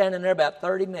been standing there about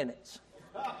 30 minutes.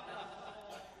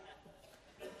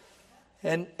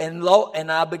 And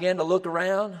I began to look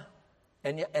around,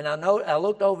 and I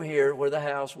looked over here where the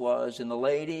house was, and the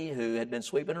lady who had been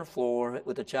sweeping her floor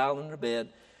with the child in her bed,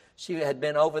 she had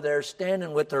been over there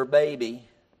standing with her baby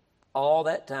all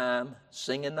that time,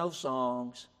 singing those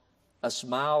songs, a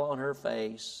smile on her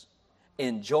face,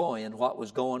 enjoying what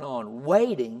was going on,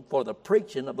 waiting for the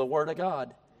preaching of the Word of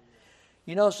God.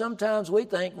 You know, sometimes we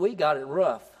think we got it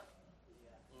rough.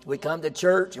 We come to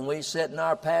church and we sit in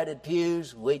our padded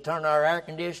pews. We turn our air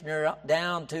conditioner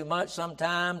down too much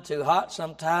sometime, too hot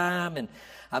sometime. And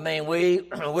I mean,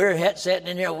 we're sitting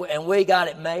in here and we got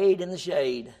it made in the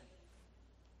shade.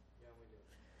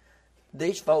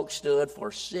 These folks stood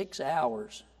for 6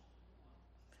 hours.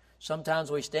 Sometimes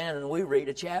we stand and we read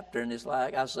a chapter, and it's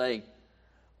like I say,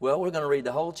 well, we're going to read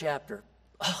the whole chapter.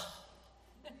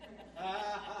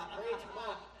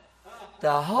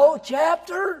 The whole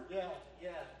chapter?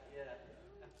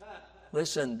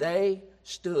 Listen, they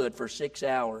stood for 6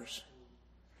 hours.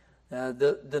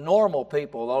 The normal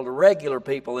people, or the regular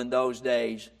people in those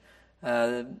days,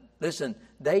 listen,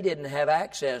 they didn't have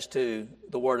access to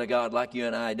the Word of God like you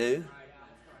and I do.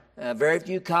 Very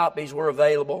few copies were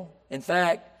available. In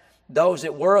fact, those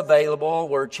that were available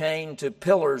were chained to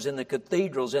pillars in the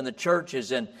cathedrals and the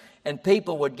churches, and and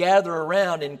people would gather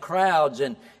around in crowds,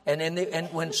 and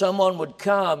when someone would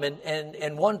come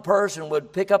and one person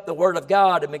would pick up the Word of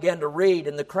God and begin to read,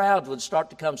 and the crowds would start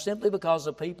to come simply because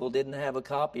the people didn't have a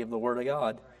copy of the Word of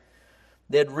God.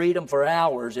 They'd read them for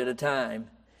hours at a time.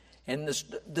 And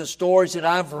the stories that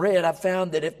I've read, I've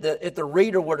found that if the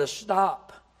reader were to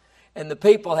stop and the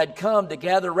people had come to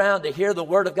gather around to hear the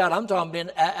Word of God, I'm talking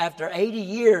after 80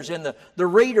 years, and the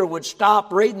reader would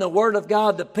stop reading the Word of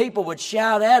God, the people would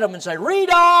shout at him and say, "Read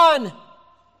on!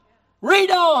 Read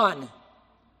on!"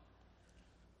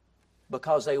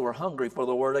 Because they were hungry for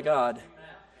the Word of God.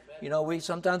 You know,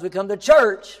 sometimes we come to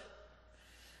church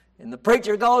and the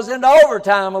preacher goes into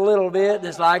overtime a little bit, and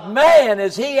it's like, man,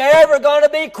 is he ever going to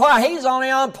be quiet? He's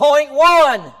only on point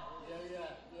one.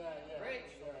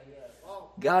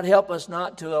 God help us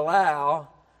not to allow,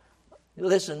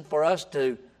 for us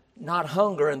to not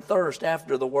hunger and thirst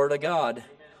after the Word of God.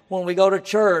 When we go to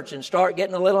church and start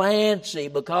getting a little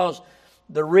antsy because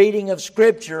the reading of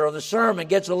Scripture or the sermon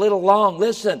gets a little long,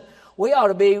 listen, we ought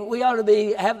to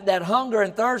be have that hunger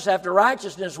and thirst after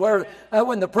righteousness, where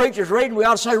when the preacher's reading, we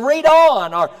ought to say, "Read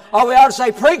on," or we ought to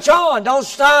say, "Preach on, don't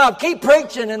stop, keep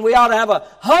preaching," and we ought to have a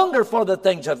hunger for the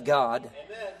things of God.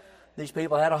 Amen. These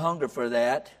people had a hunger for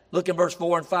that. Look in verse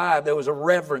 4 and 5. There was a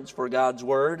reverence for God's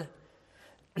Word.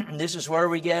 This is where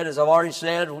we get, as I've already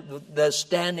said, the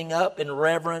standing up in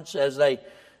reverence as they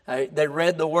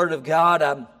read the Word of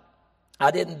God.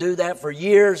 I didn't do that for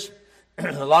years.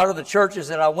 A lot of the churches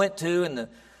that I went to, and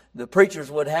the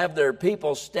preachers would have their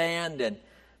people stand,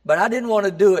 but I didn't want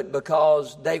to do it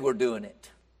because they were doing it.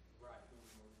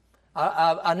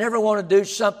 I never want to do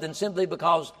something simply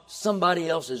because somebody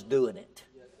else is doing it.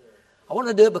 I want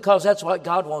to do it because that's what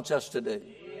God wants us to do.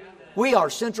 We are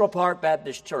Central Park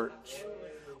Baptist Church.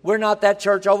 We're not that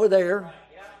church over there.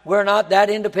 We're not that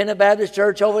Independent Baptist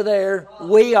Church over there.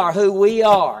 We are who we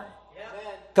are.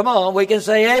 Come on, we can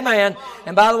say amen.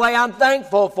 And by the way, I'm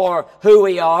thankful for who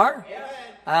we are.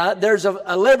 There's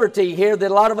a liberty here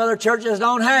that a lot of other churches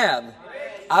don't have.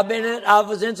 I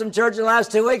was in some churches the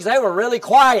last 2 weeks. They were really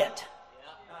quiet.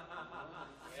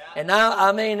 And now,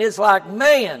 I mean, it's like,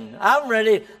 man, I'm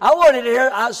ready. I wanted to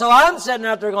hear. So I'm sitting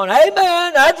out there going,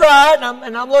 amen, that's right.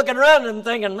 And I'm looking around and I'm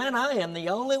thinking, man, I am the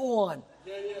only one.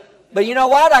 But you know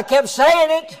what? I kept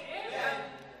saying it.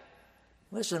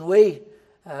 Listen,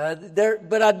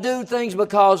 but I do things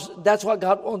because that's what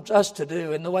God wants us to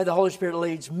do, and the way the Holy Spirit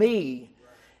leads me.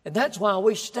 And that's why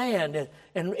we stand.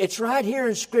 And it's right here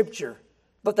in Scripture.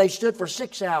 But they stood for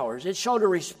 6 hours. It showed a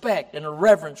respect and a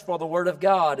reverence for the Word of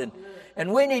God.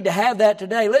 And we need to have that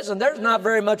today. Listen, there's not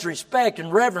very much respect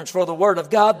and reverence for the Word of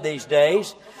God these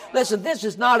days. Listen, this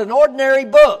is not an ordinary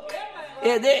book.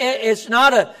 It's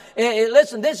not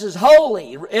listen, this is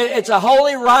holy. It's a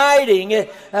holy writing.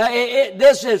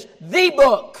 This is the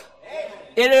book.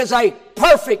 It is a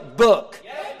perfect book.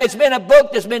 It's been a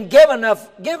book that's been given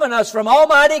us from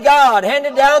Almighty God,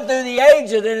 handed down through the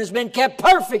ages, and has been kept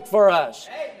perfect for us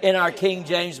in our King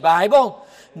James Bible.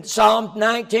 In Psalm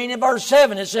 19 and verse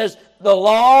 7, it says, "The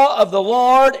law of the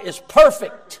Lord is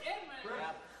perfect."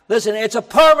 Listen, it's a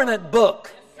permanent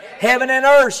book. Heaven and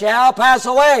earth shall pass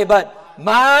away, but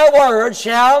my word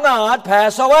shall not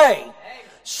pass away.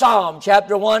 Psalm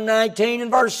chapter 119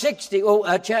 and verse 60,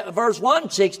 verse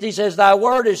 160 says, "Thy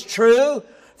word is true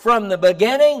from the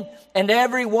beginning, and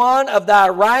every one of thy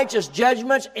righteous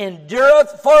judgments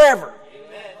endureth forever."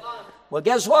 Amen. Well,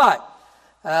 guess what?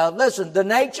 Listen, the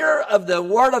nature of the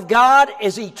Word of God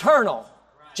is eternal,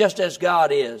 just as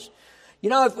God is.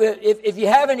 You know, if you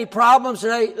have any problems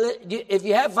today, if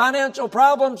you have financial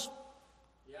problems,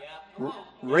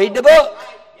 read the book.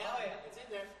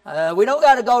 We don't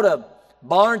got to go to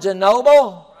Barnes and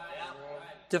Noble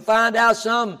to find out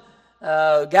some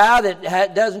guy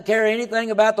that doesn't care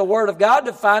anything about the Word of God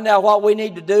to find out what we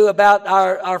need to do about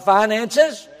our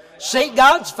finances. Seek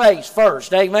God's face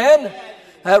first. Amen.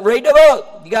 Read the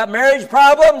book. You got marriage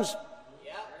problems?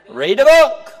 Read the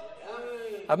book.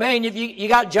 I mean, if you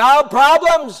got job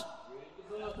problems,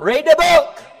 read the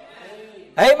book.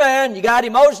 Amen. You got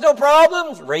emotional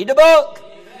problems? Read the book.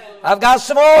 I've got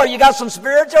some more. You got some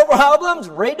spiritual problems?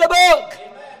 Read the book.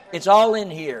 It's all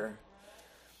in here.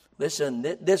 Listen,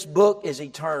 this book is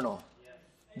eternal.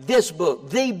 This book,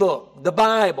 the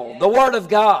Bible, the Word of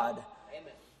God.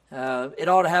 It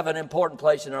ought to have an important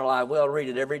place in our life. We ought to read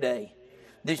it every day.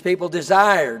 These people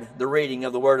desired the reading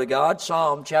of the Word of God.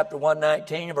 Psalm chapter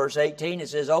 119, verse 18, it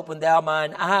says, "Open thou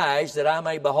mine eyes that I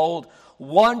may behold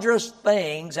wondrous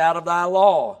things out of thy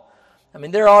law." I mean,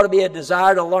 there ought to be a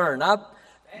desire to learn.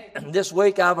 This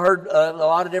week I've heard a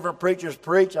lot of different preachers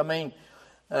preach. I mean,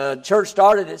 church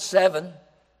started at 7.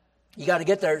 You got to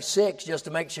get there at 6 just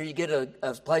to make sure you get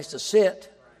a place to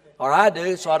sit. Or I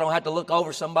do, so I don't have to look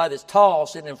over somebody that's tall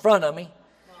sitting in front of me.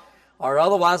 Or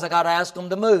otherwise I got to ask them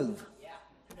to move.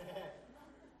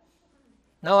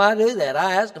 No, I do that.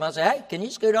 I ask them, I say, hey, can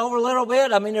you scoot over a little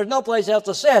bit? I mean, there's no place else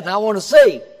to sit, and I want to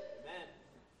see. Amen.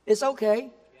 It's okay.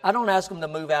 I don't ask them to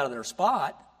move out of their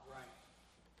spot. Right.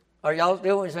 Are y'all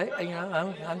doing? You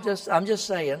know, I'm just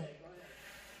saying.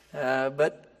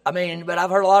 But I've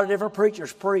heard a lot of different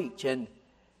preachers preach, and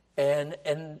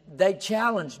they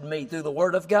challenged me through the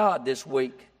Word of God this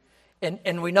week.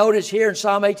 And we notice here in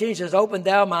Psalm 18, it says, "Open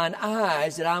thou mine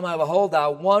eyes, that I may behold thy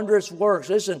wondrous works."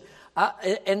 Listen.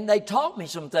 And they taught me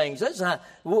some things. Listen,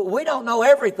 we don't know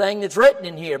everything that's written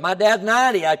in here. My dad's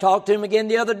 90. I talked to him again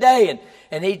the other day,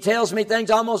 and he tells me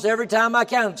things almost every time I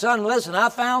can. Son, listen, I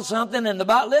found something in the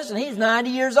Bible. Listen, he's 90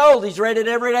 years old. He's read it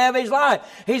every day of his life.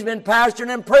 He's been pastoring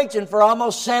and preaching for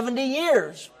almost 70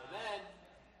 years.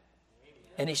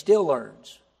 And he still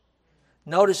learns.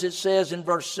 Notice it says in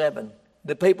verse 7,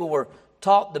 the people were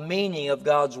taught the meaning of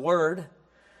God's word.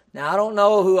 Now, I don't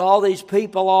know who all these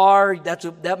people are.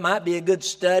 That might be a good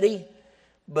study.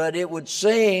 But it would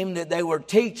seem that they were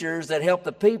teachers that helped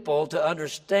the people to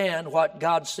understand what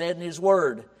God said in His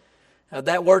Word.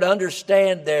 That word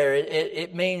understand there,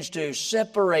 it means to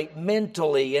separate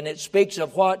mentally. And it speaks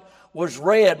of what was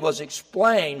read, was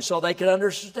explained, so they could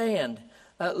understand.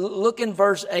 Look in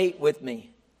verse 8 with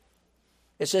me.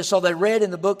 It says, "So they read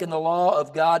in the book and the law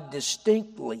of God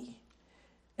distinctly,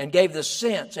 and gave the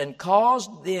sense, and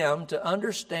caused them to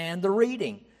understand the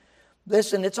reading."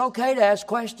 Listen, it's okay to ask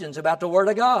questions about the Word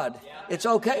of God. It's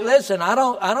okay. Listen, I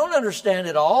don't understand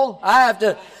it all. I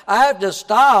have to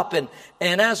stop and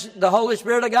ask the Holy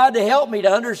Spirit of God to help me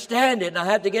to understand it. And I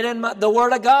have to get in the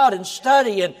Word of God and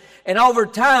study. And over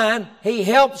time, He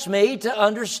helps me to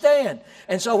understand.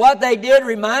 And so what they did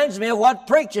reminds me of what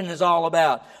preaching is all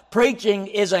about. Preaching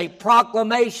is a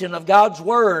proclamation of God's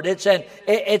Word. It's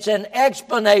an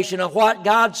explanation of what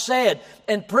God said.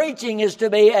 And preaching is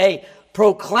to be a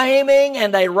proclaiming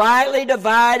and a rightly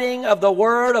dividing of the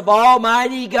Word of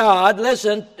Almighty God.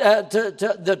 Listen,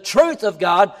 to the truth of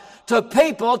God to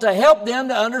people to help them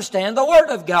to understand the Word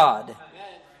of God.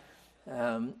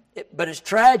 But it's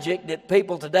tragic that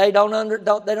people today don't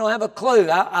have a clue.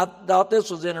 I thought this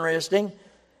was interesting.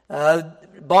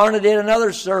 Barna did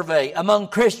another survey among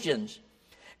Christians,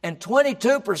 and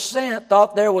 22%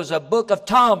 thought there was a book of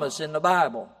Thomas in the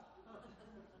Bible.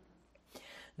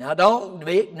 Now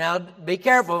be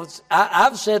careful.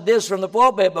 I've said this from the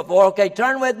pulpit before. Okay,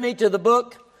 turn with me to the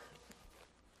book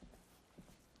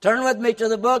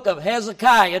of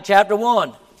Hezekiah, chapter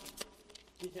 1.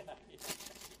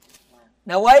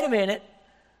 Now wait a minute.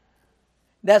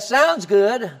 That sounds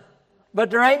good, but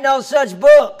there ain't no such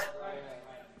book.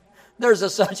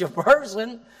 There's such a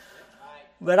person.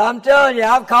 But I'm telling you,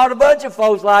 I've caught a bunch of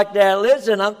folks like that.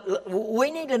 Listen,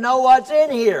 we need to know what's in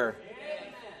here.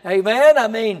 Amen. I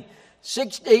mean,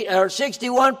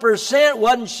 61%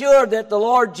 wasn't sure that the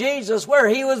Lord Jesus, where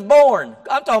He was born.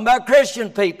 I'm talking about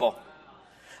Christian people.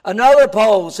 Another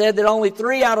poll said that only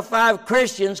 3 out of 5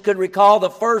 Christians could recall the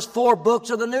first 4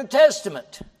 books of the New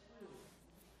Testament.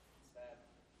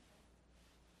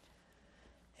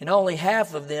 And only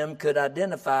half of them could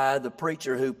identify the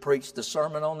preacher who preached the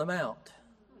Sermon on the Mount.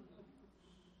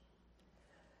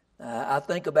 I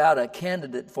think about a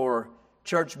candidate for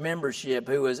church membership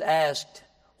who was asked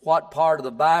what part of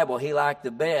the Bible he liked the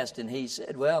best. And he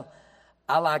said, well,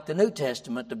 I like the New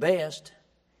Testament the best.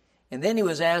 And then he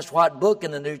was asked what book in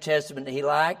the New Testament he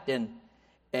liked. And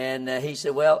he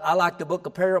said, well, I like the book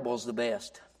of parables the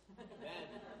best.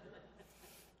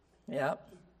 Yeah.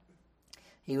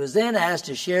 He was then asked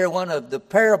to share one of the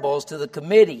parables to the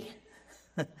committee.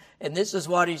 And this is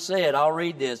what he said. I'll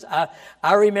read this.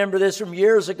 I remember this from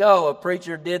years ago. A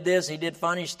preacher did this. He did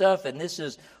funny stuff. And this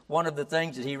is one of the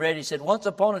things that he read. He said, once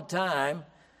upon a time,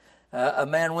 a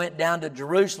man went down to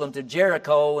Jerusalem, to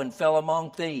Jericho, and fell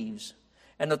among thieves.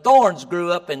 And the thorns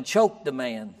grew up and choked the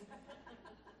man.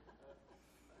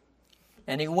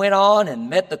 And he went on and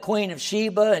met the Queen of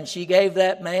Sheba, and she gave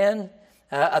that man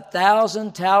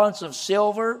 1,000 talents of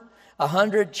silver,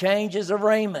 100 changes of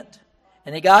raiment.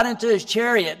 And he got into his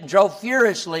chariot and drove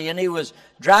furiously, and he was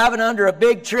driving under a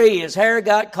big tree. His hair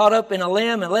got caught up in a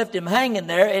limb and left him hanging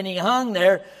there, and he hung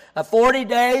there 40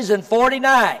 days and 40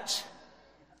 nights.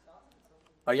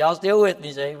 Are y'all still with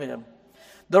me? Amen.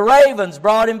 The ravens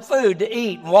brought him food to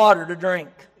eat and water to drink.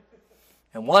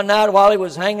 And one night while he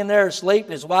was hanging there asleep,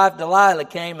 his wife Delilah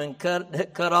came and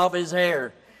cut off his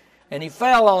hair. And he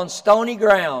fell on stony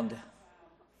ground.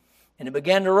 And it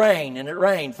began to rain, and it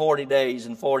rained 40 days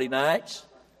and 40 nights.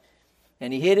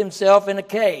 and he hid himself in a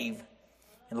cave.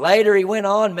 And later he went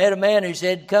on, met a man who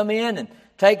said, come in and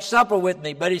take supper with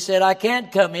me. But he said, I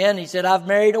can't come in. He said, I've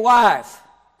married a wife.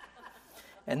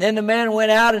 And then the man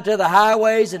went out into the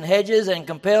highways and hedges and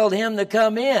compelled him to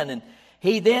come in. And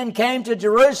he then came to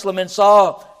Jerusalem and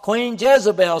saw Queen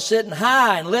Jezebel sitting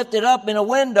high and lifted up in a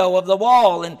window of the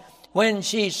wall. And when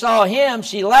she saw him,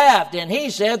 she laughed. And he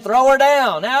said, throw her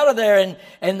down out of there.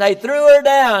 And they threw her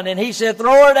down. And he said,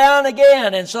 throw her down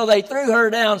again. And so they threw her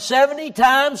down 70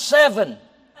 times 7.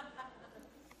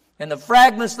 And the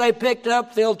fragments they picked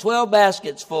up filled 12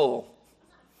 baskets full.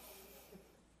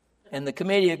 And the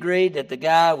committee agreed that the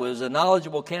guy was a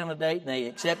knowledgeable candidate and they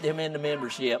accepted him into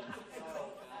membership.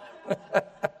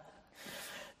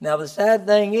 Now the sad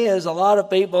thing is, a lot of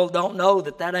people don't know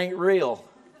that ain't real.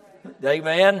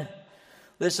 Amen?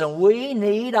 Listen, we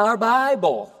need our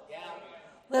Bible.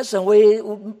 Listen,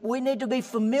 we need to be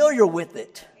familiar with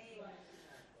it.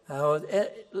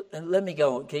 Let me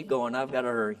go. Keep going. I've got to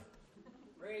hurry.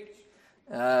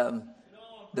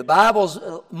 The Bible's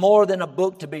more than a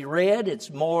book to be read. It's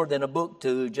more than a book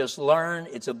to just learn.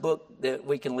 It's a book that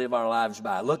we can live our lives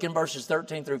by. Look in verses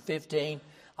 13 through 15.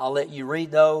 I'll let you read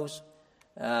those.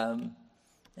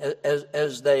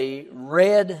 As they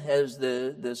read, as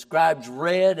the scribes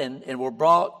read and were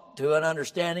brought to an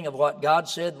understanding of what God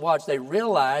said, watch, they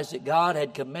realized that God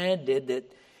had commanded that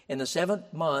in the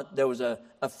 7th month there was a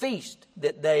feast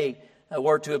that they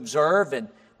were to observe, and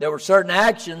there were certain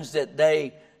actions that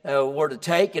they were to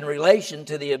take in relation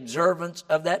to the observance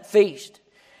of that feast.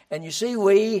 And you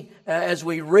see, as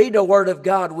we read the Word of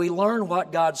God, we learn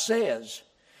what God says.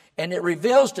 And it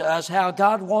reveals to us how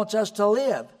God wants us to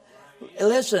live.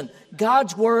 Listen,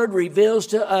 God's Word reveals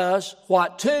to us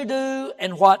what to do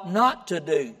and what not to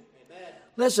do.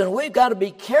 Listen, we've got to be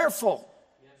careful.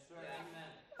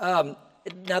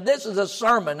 Now, this is a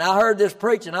sermon. I heard this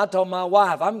preaching. I told my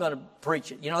wife, I'm going to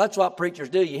preach it. You know, that's what preachers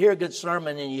do. You hear a good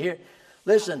sermon and you hear...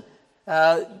 Listen,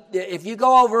 if you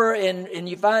go over and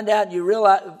you find out, you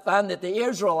find that the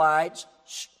Israelites,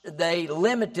 they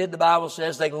limited, the Bible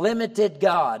says, they limited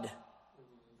God.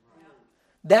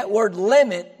 That word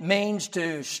limit means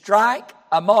to strike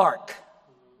a mark.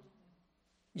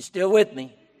 You still with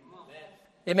me?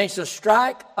 It means to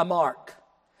strike a mark.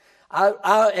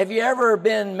 Have you ever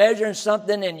been measuring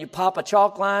something and you pop a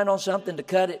chalk line on something to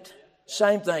cut it?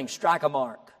 Same thing, strike a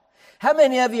mark. How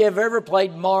many of you have ever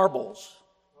played marbles?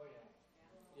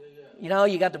 You know,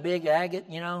 you got the big agate,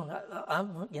 you know,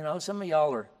 some of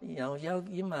y'all are,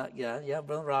 you might, yeah,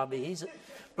 Brother Robbie,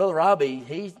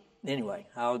 anyway,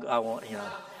 I won't,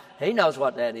 he knows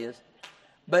what that is.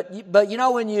 But you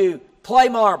know, when you play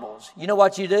marbles, you know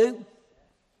what you do?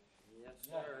 Yes,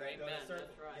 sir. Amen. That's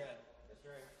right.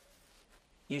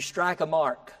 You strike a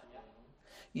mark.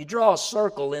 You draw a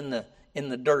circle in the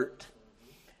dirt.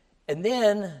 And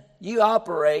then you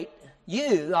operate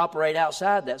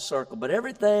outside that circle. But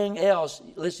everything else,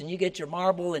 listen, you get your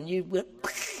marble and you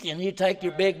take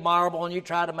your big marble and you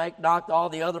try to knock all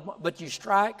the other, but you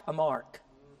strike a mark.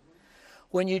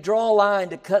 When you draw a line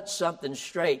to cut something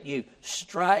straight, you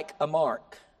strike a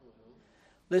mark.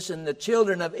 Listen, the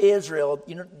children of Israel,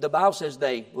 the Bible says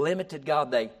they limited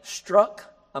God. They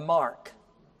struck a mark.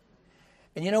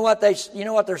 And you know what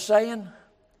they're saying?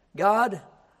 God,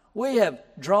 we have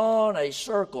drawn a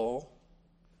circle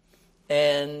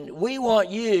and we want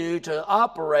you to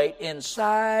operate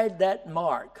inside that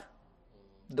mark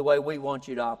the way we want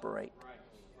you to operate.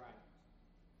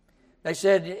 They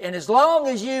said, and as long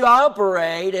as you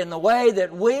operate in the way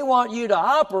that we want you to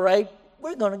operate,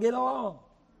 we're going to get along.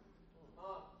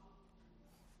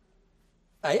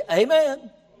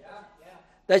 Amen.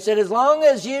 They said, as long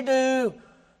as you do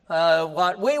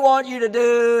what we want you to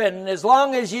do, and as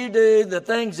long as you do the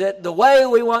things that the way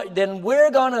we want, then we're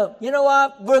going to, you know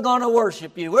what? We're going to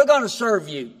worship you. We're going to serve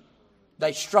you.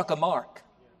 They struck a mark.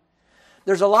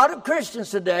 There's a lot of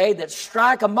Christians today that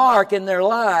strike a mark in their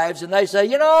lives, and they say,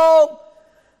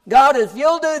 God, if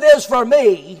you'll do this for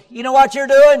me, you know what you're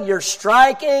doing? You're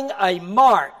striking a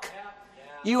mark.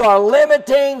 You are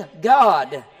limiting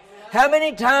God. How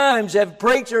many times have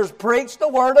preachers preached the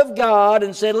Word of God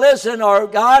and said, listen, our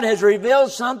God has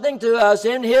revealed something to us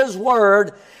in His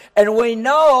Word, and we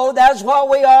know that's what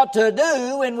we ought to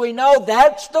do, and we know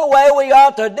that's the way we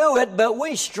ought to do it, but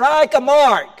we strike a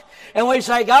mark. And we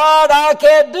say, God, I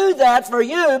can't do that for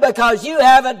you because you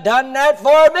haven't done that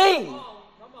for me.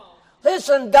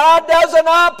 Listen, God doesn't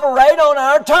operate on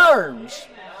our terms.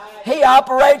 He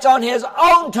operates on His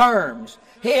own terms.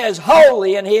 He is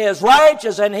holy and He is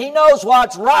righteous and He knows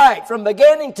what's right from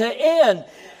beginning to end.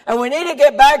 And we need to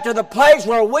get back to the place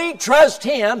where we trust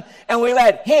Him and we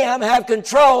let Him have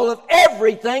control of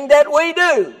everything that we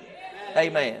do.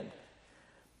 Amen.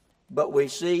 But we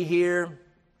see here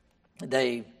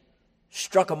they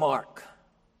struck a mark.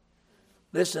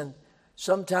 Listen,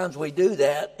 sometimes we do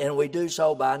that, and we do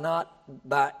so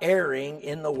by erring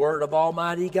in the word of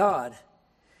Almighty God.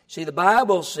 See, the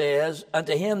Bible says,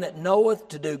 unto him that knoweth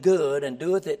to do good and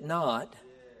doeth it not,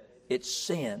 it's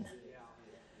sin.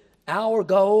 Our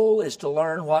goal is to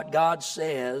learn what God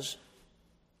says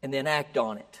and then act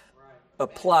on it.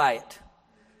 Apply it.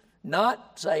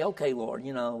 Not say, okay, Lord,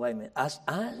 wait a minute. I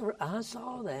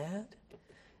saw that.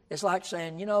 It's like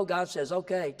saying, God says,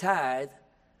 okay, tithe.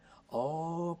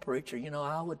 Oh, preacher,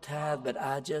 I would tithe, but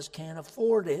I just can't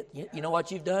afford it. You know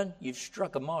what you've done? You've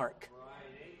struck a mark.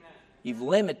 You've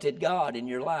limited God in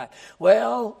your life.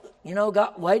 Well,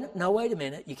 God, wait a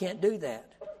minute. You can't do that.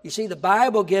 You see, the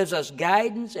Bible gives us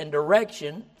guidance and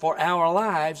direction for our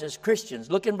lives as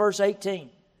Christians. Look in verse 18.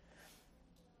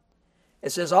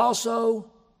 It says, also,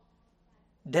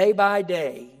 day by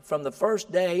day, from the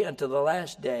first day until the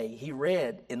last day, he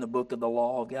read in the book of the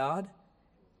law of God.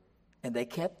 And they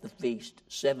kept the feast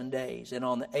 7 days. And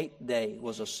on the 8th day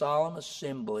was a solemn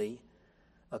assembly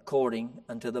according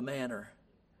unto the manner.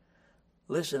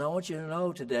 Listen, I want you to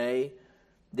know today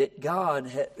that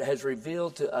God has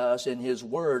revealed to us in His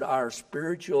Word our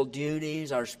spiritual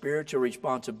duties, our spiritual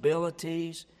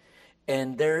responsibilities.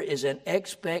 And there is an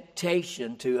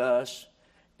expectation to us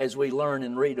as we learn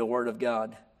and read the Word of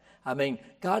God. I mean,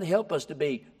 God help us to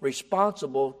be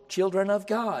responsible children of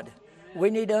God. We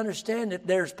need to understand that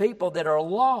there's people that are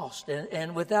lost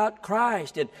and without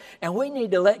Christ. And we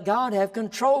need to let God have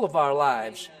control of our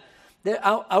lives.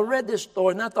 I read this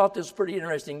story, and I thought this was pretty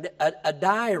interesting. A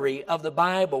diary of the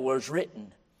Bible was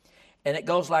written. And it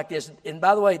goes like this. And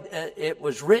by the way, it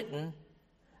was written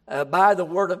by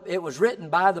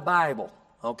the Bible,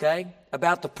 okay?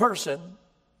 About the person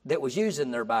that was using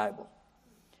their Bible.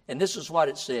 And this is what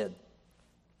it said.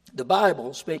 The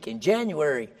Bible speaking,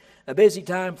 January, a busy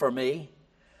time for me.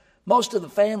 Most of the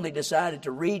family decided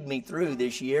to read me through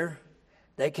this year.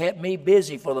 They kept me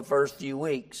busy for the first few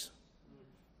weeks.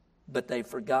 But they've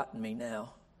forgotten me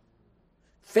now.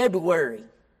 February,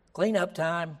 cleanup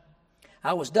time.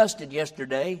 I was dusted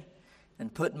yesterday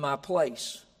and put in my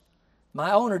place.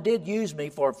 My owner did use me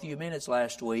for a few minutes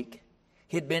last week.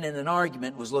 He'd been in an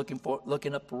argument, was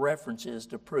looking up references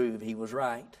to prove he was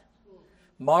right.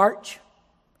 March,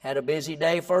 had a busy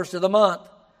day, first of the month.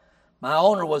 My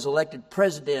owner was elected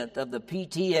president of the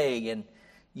PTA and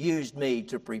used me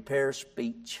to prepare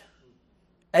speech.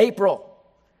 April,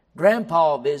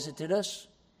 Grandpa visited us.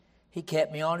 He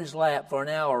kept me on his lap for an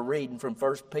hour reading from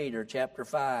 1 Peter chapter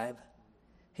 5.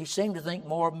 He seemed to think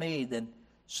more of me than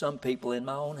some people in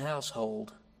my own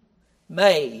household.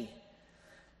 May,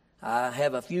 I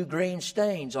have a few green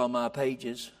stains on my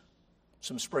pages.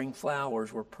 Some spring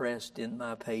flowers were pressed in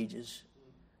my pages.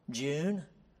 June,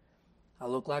 I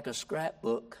look like a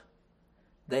scrapbook.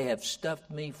 They have stuffed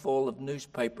me full of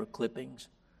newspaper clippings.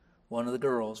 One of the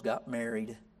girls got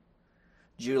married.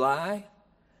 July,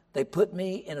 they put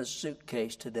me in a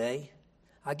suitcase today.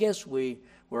 I guess we're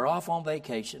off on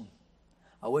vacation.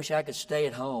 I wish I could stay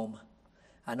at home.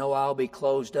 I know I'll be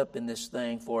closed up in this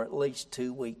thing for at least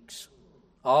 2 weeks.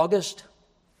 August,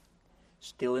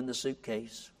 still in the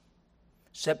suitcase.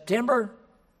 September,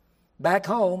 back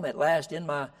home at last in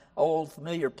my old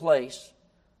familiar place.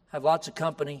 Have lots of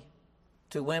company.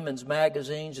 2 women's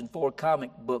magazines and 4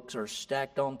 comic books are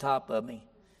stacked on top of me.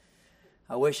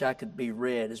 I wish I could be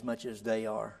read as much as they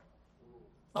are.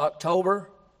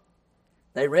 October,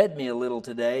 they read me a little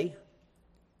today.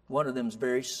 One of them's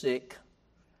very sick.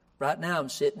 Right now I'm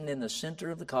sitting in the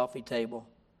center of the coffee table.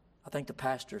 I think the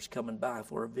pastor's coming by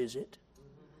for a visit.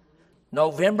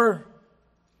 November,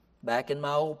 back in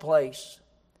my old place.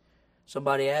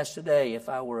 Somebody asked today if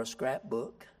I were a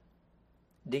scrapbook.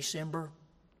 December,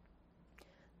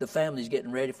 the family's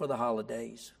getting ready for the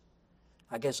holidays.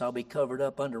 I guess I'll be covered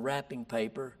up under wrapping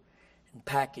paper and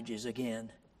packages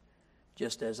again,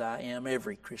 just as I am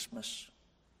every Christmas.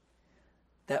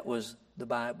 That was the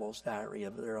Bible's diary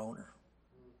of their owner.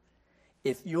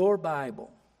 If your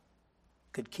Bible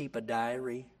could keep a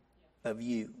diary of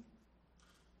you,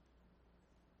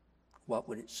 what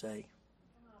would it say?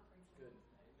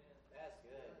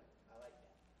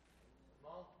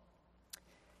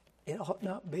 It ought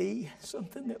not be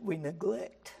something that we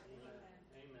neglect.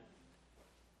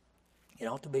 It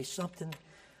ought to be something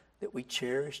that we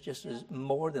cherish just as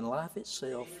more than life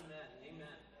itself.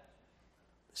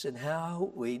 Listen,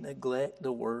 how we neglect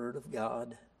the Word of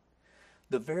God.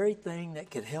 The very thing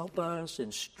that could help us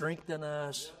and strengthen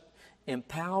us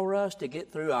Empower us to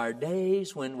get through our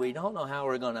days when we don't know how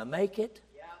we're going to make it.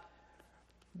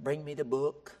 Bring me the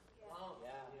book.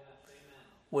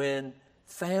 When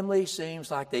family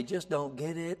seems like they just don't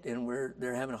get it and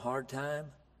they're having a hard time,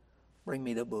 bring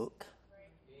me the book.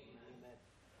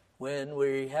 When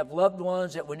we have loved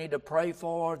ones that we need to pray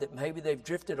for that maybe they've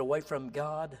drifted away from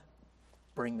God,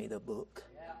 bring me the book.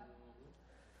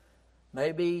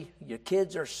 Maybe your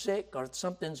kids are sick or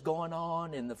something's going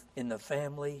on in the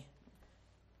family,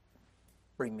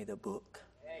 bring me the book.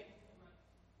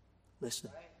 Listen,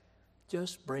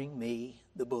 just bring me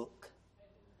the book.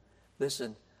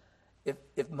 Listen,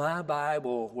 if my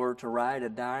Bible were to write a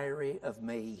diary of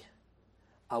me,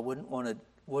 I wouldn't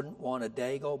want a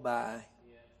day go by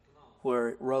where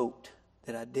it wrote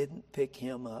that I didn't pick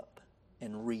him up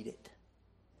and read it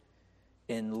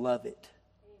and love it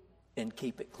and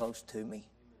keep it close to me.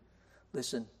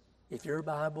 Listen, if your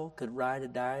Bible could write a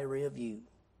diary of you,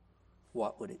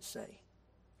 what would it say?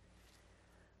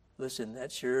 Listen,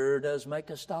 that sure does make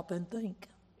us stop and think.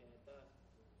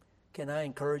 Can I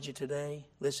encourage you today?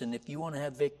 Listen, if you want to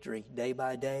have victory day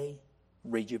by day,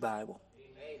 read your Bible.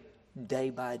 Day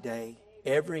by day,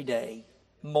 every day,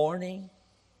 morning,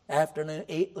 afternoon.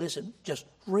 Listen, just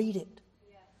read it.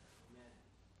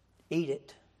 Eat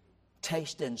it.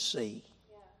 Taste and see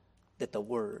that the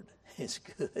Word is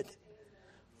good.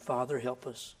 Father, help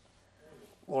us.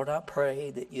 Lord, I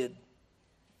pray that you'd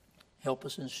help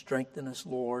us and strengthen us,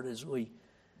 Lord, as we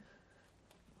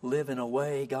live in a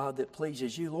way, God, that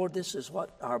pleases you. Lord, this is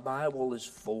what our Bible is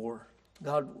for.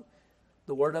 God,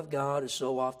 the Word of God is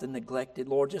so often neglected.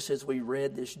 Lord, just as we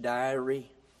read this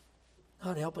diary,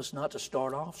 God, help us not to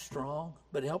start off strong,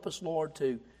 but help us, Lord,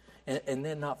 to, and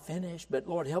then not finish, but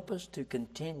Lord, help us to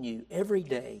continue every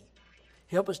day.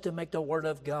 Help us to make the Word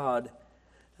of God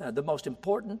the most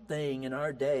important thing in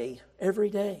our day, every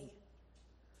day.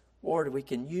 Lord, we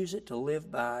can use it to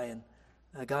live by,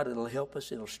 and God, it'll help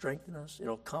us, it'll strengthen us,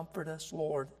 it'll comfort us,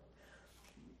 Lord.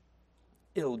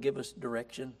 It'll give us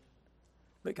direction.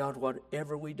 But God,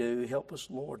 whatever we do, help us,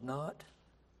 Lord, not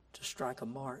to strike a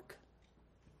mark.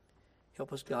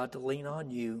 Help us, God, to lean on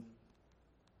you.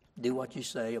 Do what you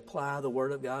say. Apply the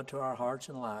Word of God to our hearts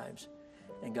and lives.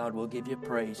 And God will give you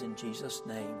praise in Jesus'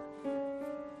 name.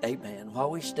 Amen.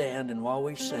 While we stand and while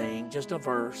we sing, just a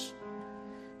verse.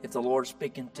 If the Lord's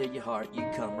speaking to your heart, you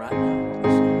come right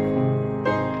now.